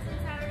Fridays and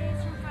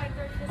Saturdays from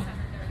 5:30 to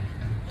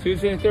 7:30.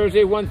 Tuesday and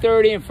Thursday,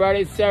 1:30, and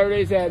Fridays,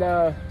 Saturdays at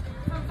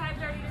From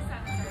 5:30 to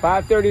 7:30.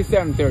 5:30 to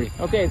 7:30.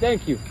 Okay,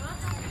 thank you.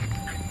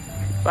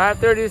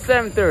 5:30 to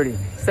 7:30.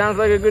 Sounds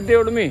like a good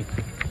deal to me.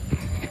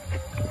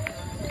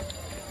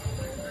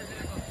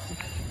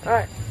 All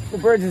right, the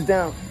bridge is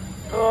down.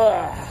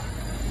 Ugh.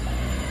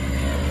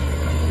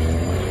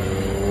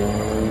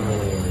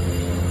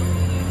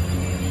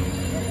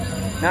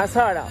 Now it's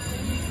hot out,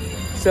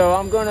 so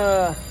I'm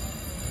gonna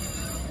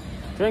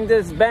drink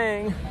this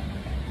Bang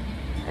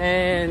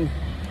and,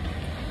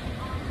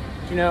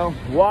 you know,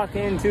 walk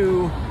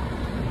into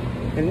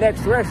the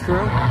next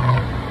restroom,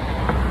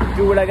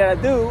 do what I gotta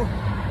do,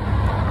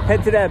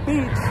 head to that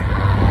beach,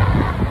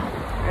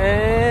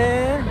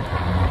 and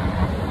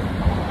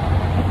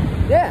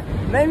yeah,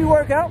 maybe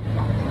work out,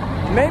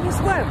 maybe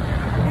swim.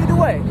 Either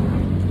way,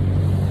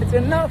 it's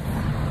enough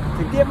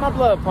to get my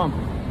blood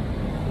pumping.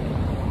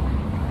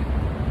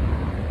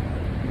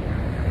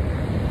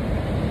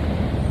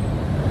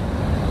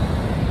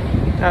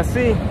 Now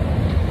see,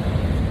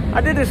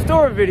 I did a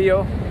store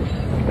video.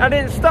 I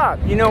didn't stop.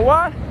 You know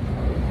why?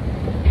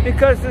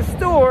 Because the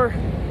store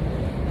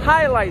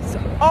highlights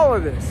all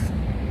of this.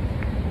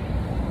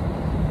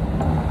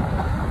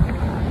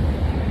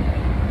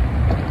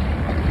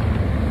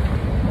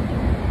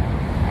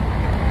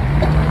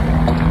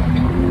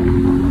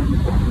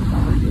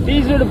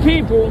 These are the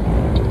people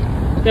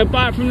that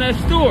buy from that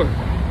store.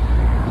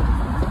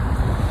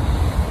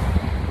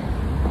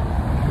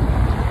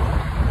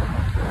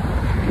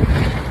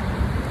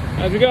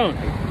 How's it going?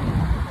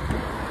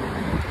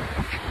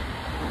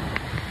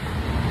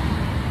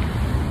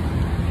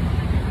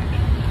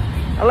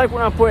 I like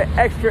when I put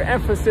extra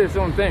emphasis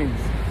on things.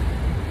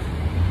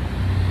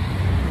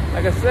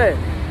 Like I said,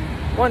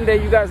 one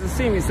day you guys will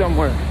see me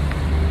somewhere.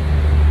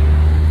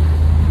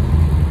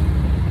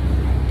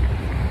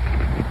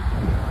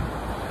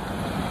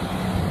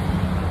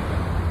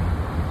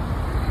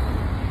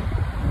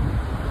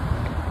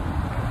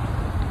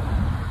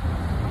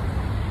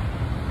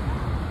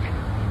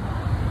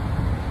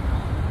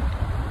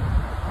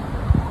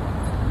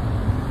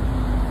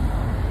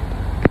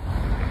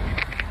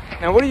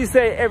 Now, what do you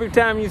say every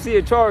time you see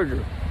a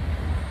Charger?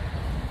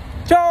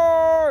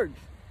 Charge!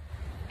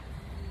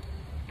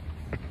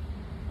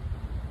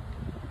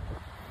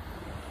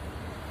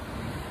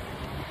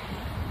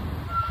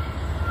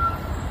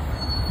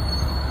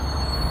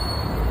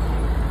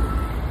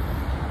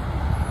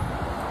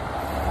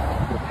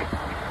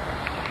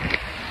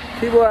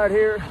 People out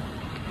here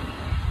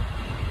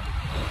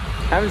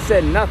haven't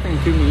said nothing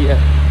to me yet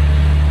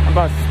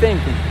about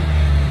stinking.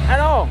 at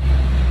all.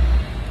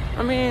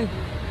 I mean,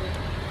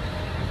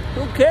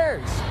 who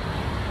cares?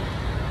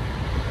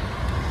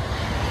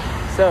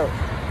 So,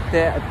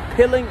 the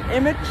appealing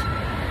image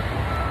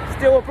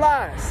still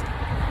applies.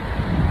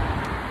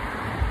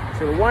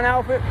 So the one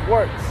outfit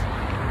works.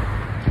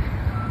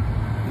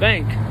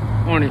 Bank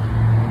on it.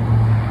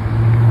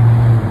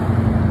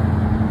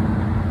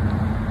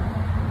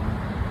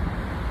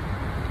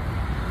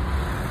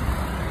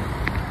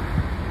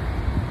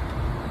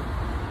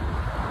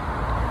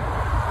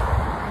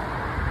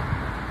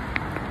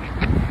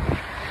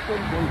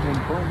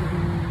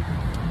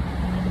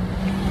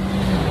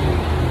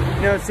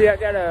 You know, see, I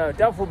got a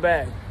duffel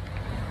bag.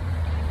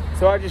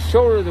 So I just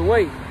shoulder the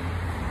weight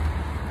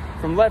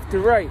from left to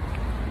right.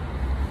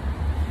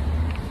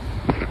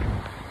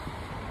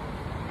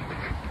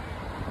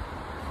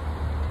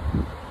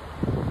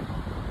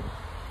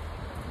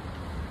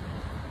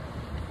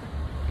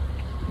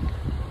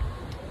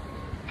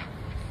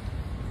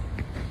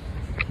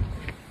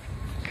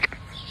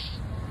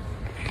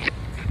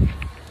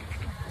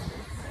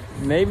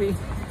 Maybe,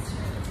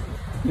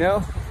 you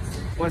know,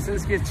 once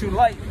this gets too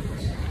light,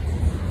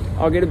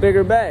 I'll get a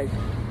bigger bag.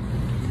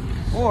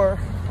 Or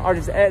I'll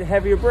just add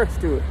heavier bricks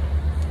to it.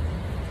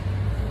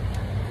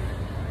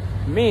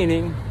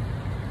 Meaning,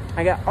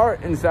 I got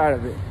art inside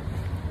of it.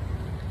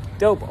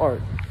 Dope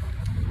art.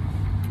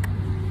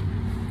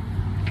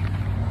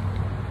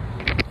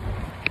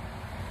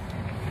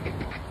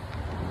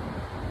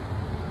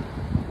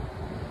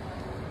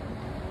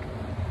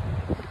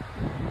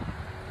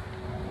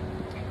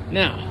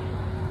 Now,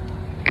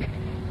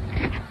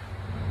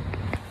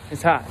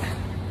 it's hot.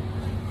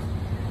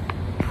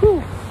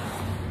 Whew.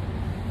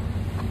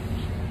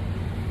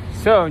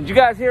 So, did you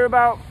guys hear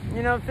about,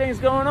 you know, things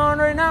going on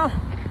right now?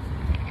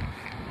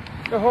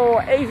 The whole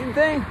Asian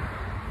thing?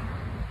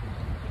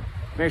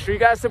 Make sure you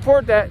guys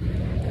support that.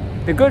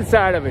 The good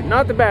side of it,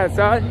 not the bad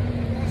side.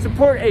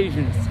 Support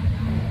Asians.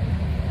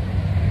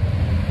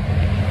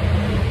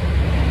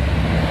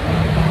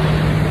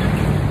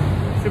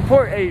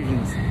 Support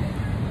Asians.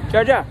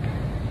 Cha-cha.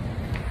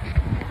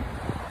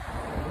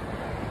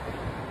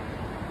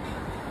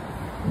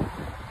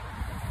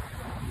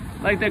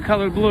 Like that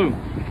color blue.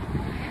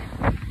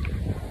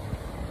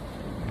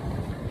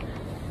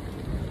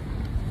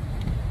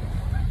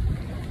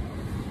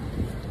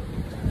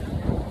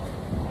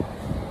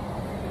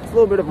 It's a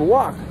little bit of a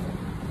walk.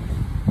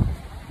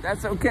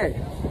 That's okay.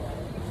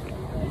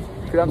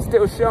 Because I'm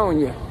still showing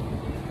you.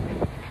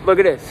 Look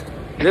at this.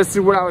 This is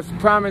what I was,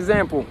 prime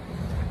example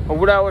of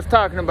what I was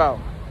talking about.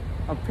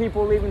 Of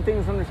people leaving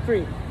things on the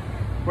street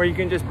where you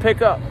can just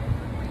pick up.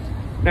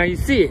 Now you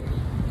see it.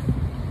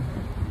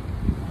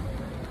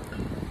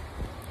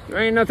 There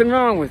ain't nothing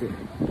wrong with it.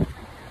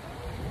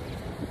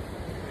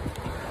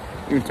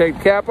 You can take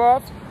the cap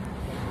off.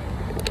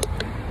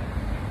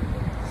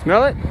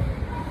 Smell it?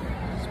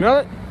 Smell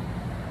it?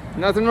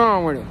 Nothing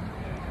wrong with it.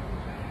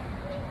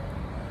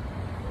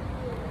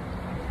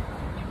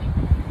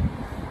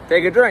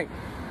 Take a drink.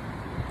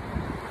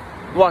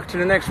 Walk to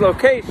the next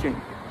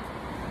location.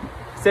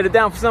 Set it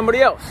down for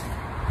somebody else.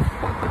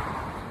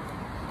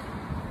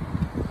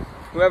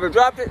 Whoever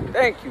dropped it,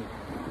 thank you.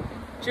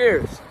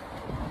 Cheers.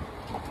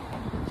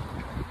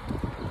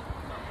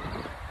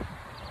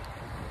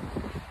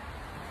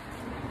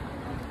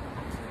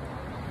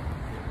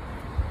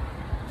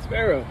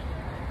 Sparrow.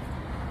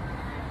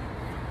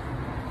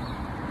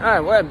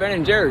 Alright, we're at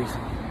Ben & Jerry's.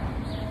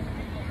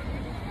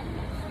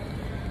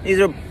 These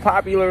are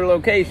popular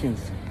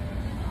locations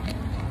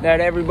that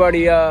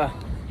everybody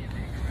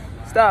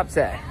stops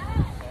at.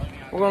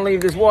 We're gonna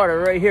leave this water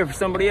right here for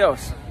somebody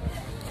else.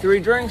 3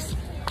 drinks,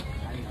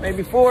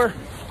 maybe 4,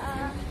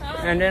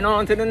 and then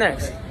on to the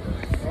next.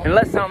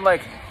 Unless I'm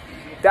like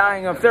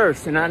dying of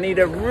thirst and I need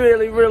to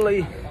really,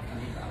 really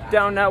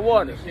down that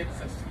water.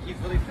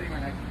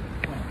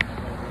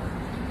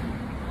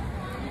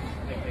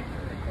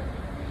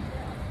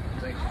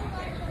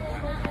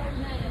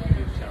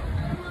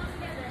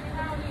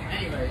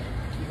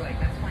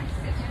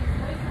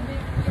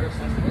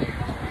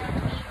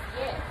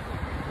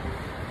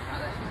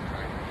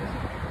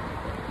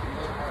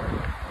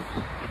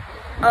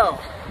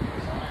 Oh,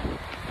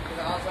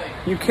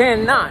 you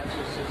cannot.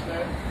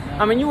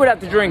 I mean, you would have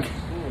to drink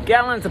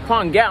gallons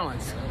upon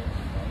gallons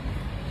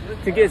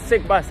to get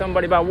sick by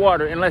somebody by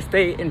water unless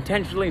they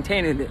intentionally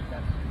tainted it.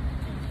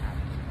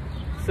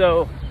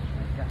 So,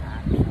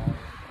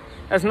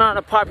 that's not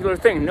a popular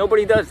thing.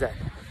 Nobody does that.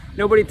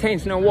 Nobody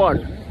taints no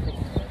water.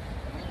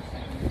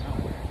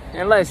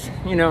 Unless,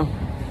 you know,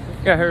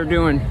 got her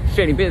doing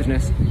shady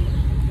business,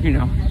 you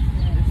know.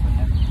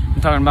 I'm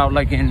talking about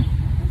like in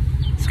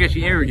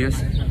sketchy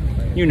areas,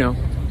 you know,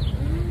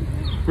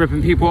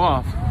 ripping people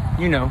off,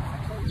 you know,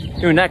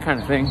 doing that kind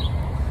of thing.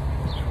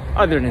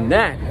 Other than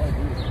that,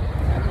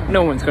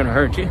 no one's gonna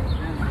hurt you.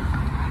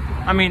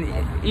 I mean,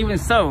 even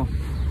so,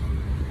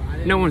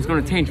 no one's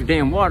gonna taint your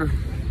damn water.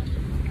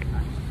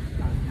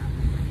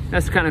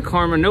 That's the kind of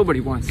karma nobody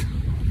wants.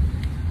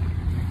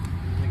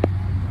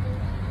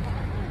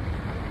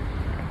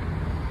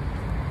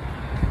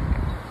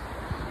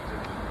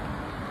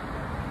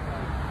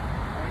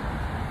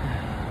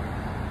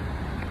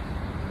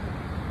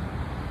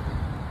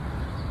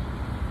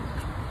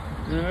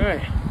 All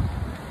right.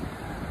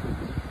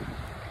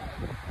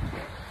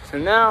 So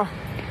now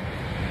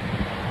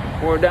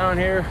we're down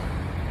here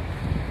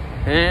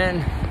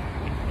and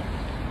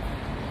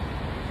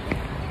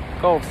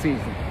golf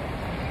season,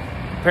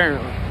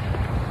 apparently.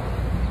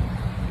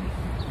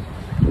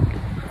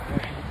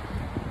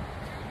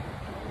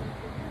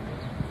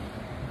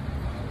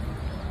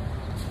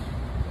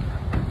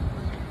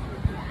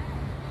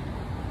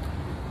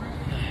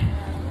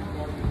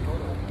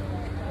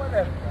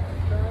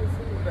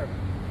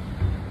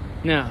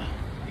 Now,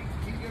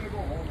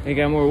 they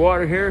got more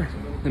water here.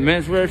 The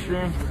men's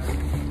restroom.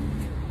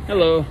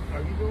 Hello.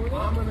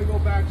 I'm gonna go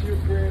back to your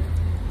crib.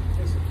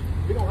 Listen,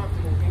 you don't have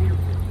to go in your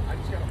crib. I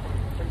just gotta find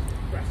a place to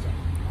rest up.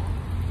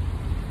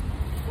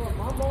 Well,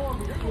 my mom,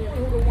 you're the one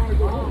who don't want to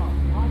go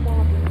home. My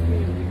mom is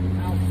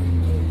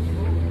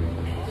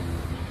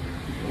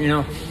out. You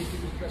know,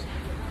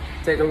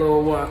 take a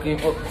little walk in.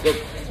 Oh,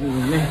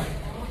 excuse me.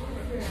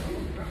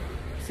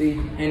 See,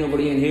 ain't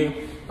nobody in here.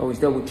 Always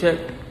double check.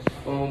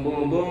 Boom,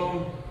 boom,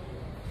 boom.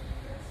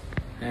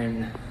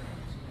 And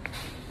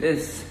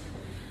this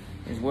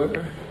is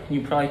where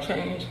you probably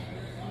change,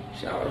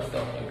 shower,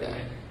 stuff like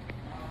that.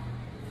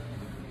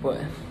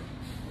 But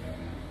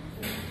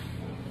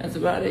that's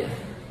about it.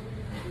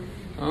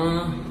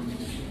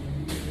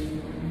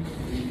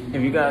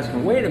 If you guys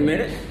can wait a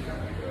minute,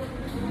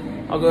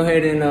 I'll go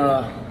ahead and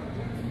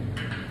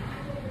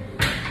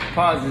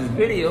pause this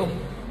video.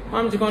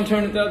 I'm just gonna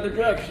turn it the other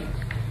direction.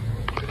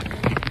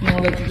 I'm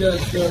gonna let you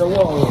guys stare at the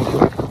wall real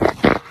quick.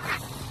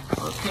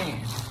 Okay.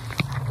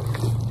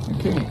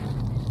 Okay.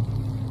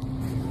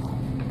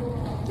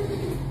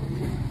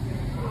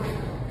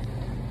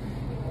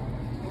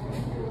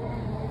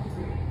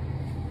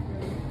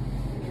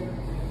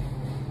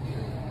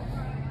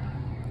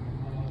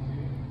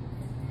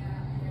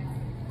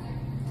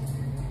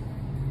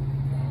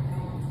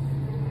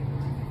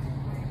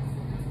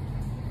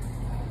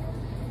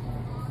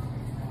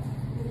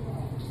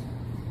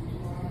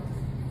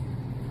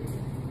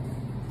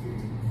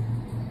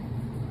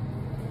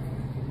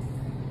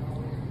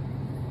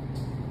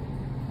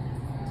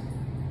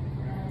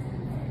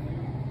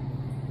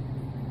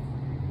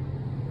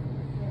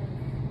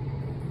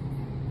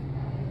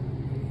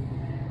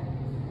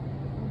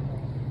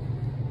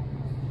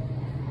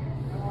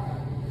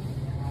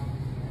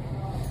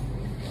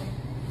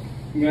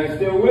 You guys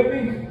still with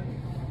me?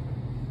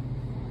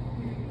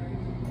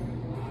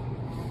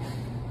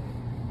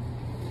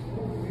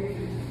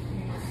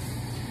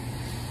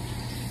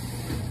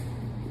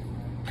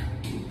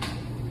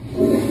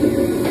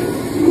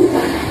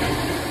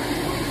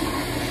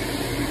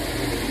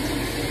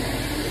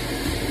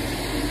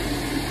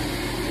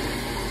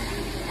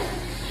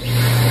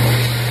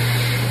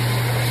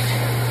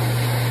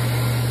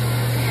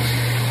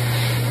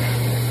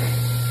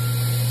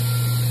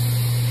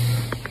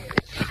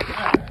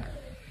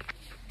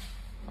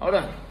 Hold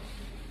on.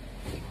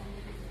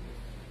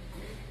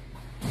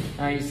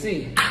 Now you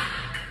see,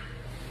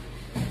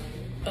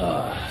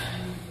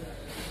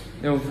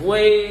 there's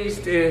ways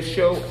to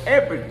show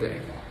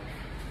everything.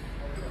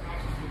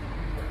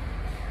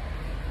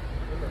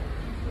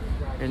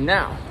 And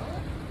now,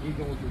 He's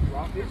going to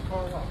drop his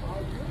car off.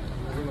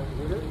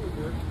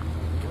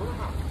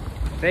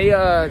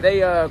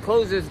 they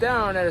close this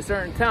down at a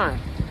certain time.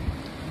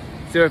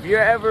 So if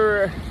you're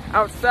ever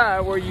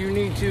outside where you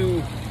need to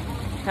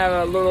have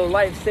a little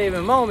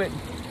life-saving moment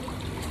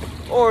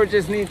or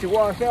just need to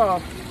wash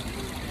off,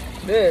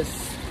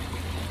 this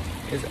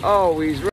is always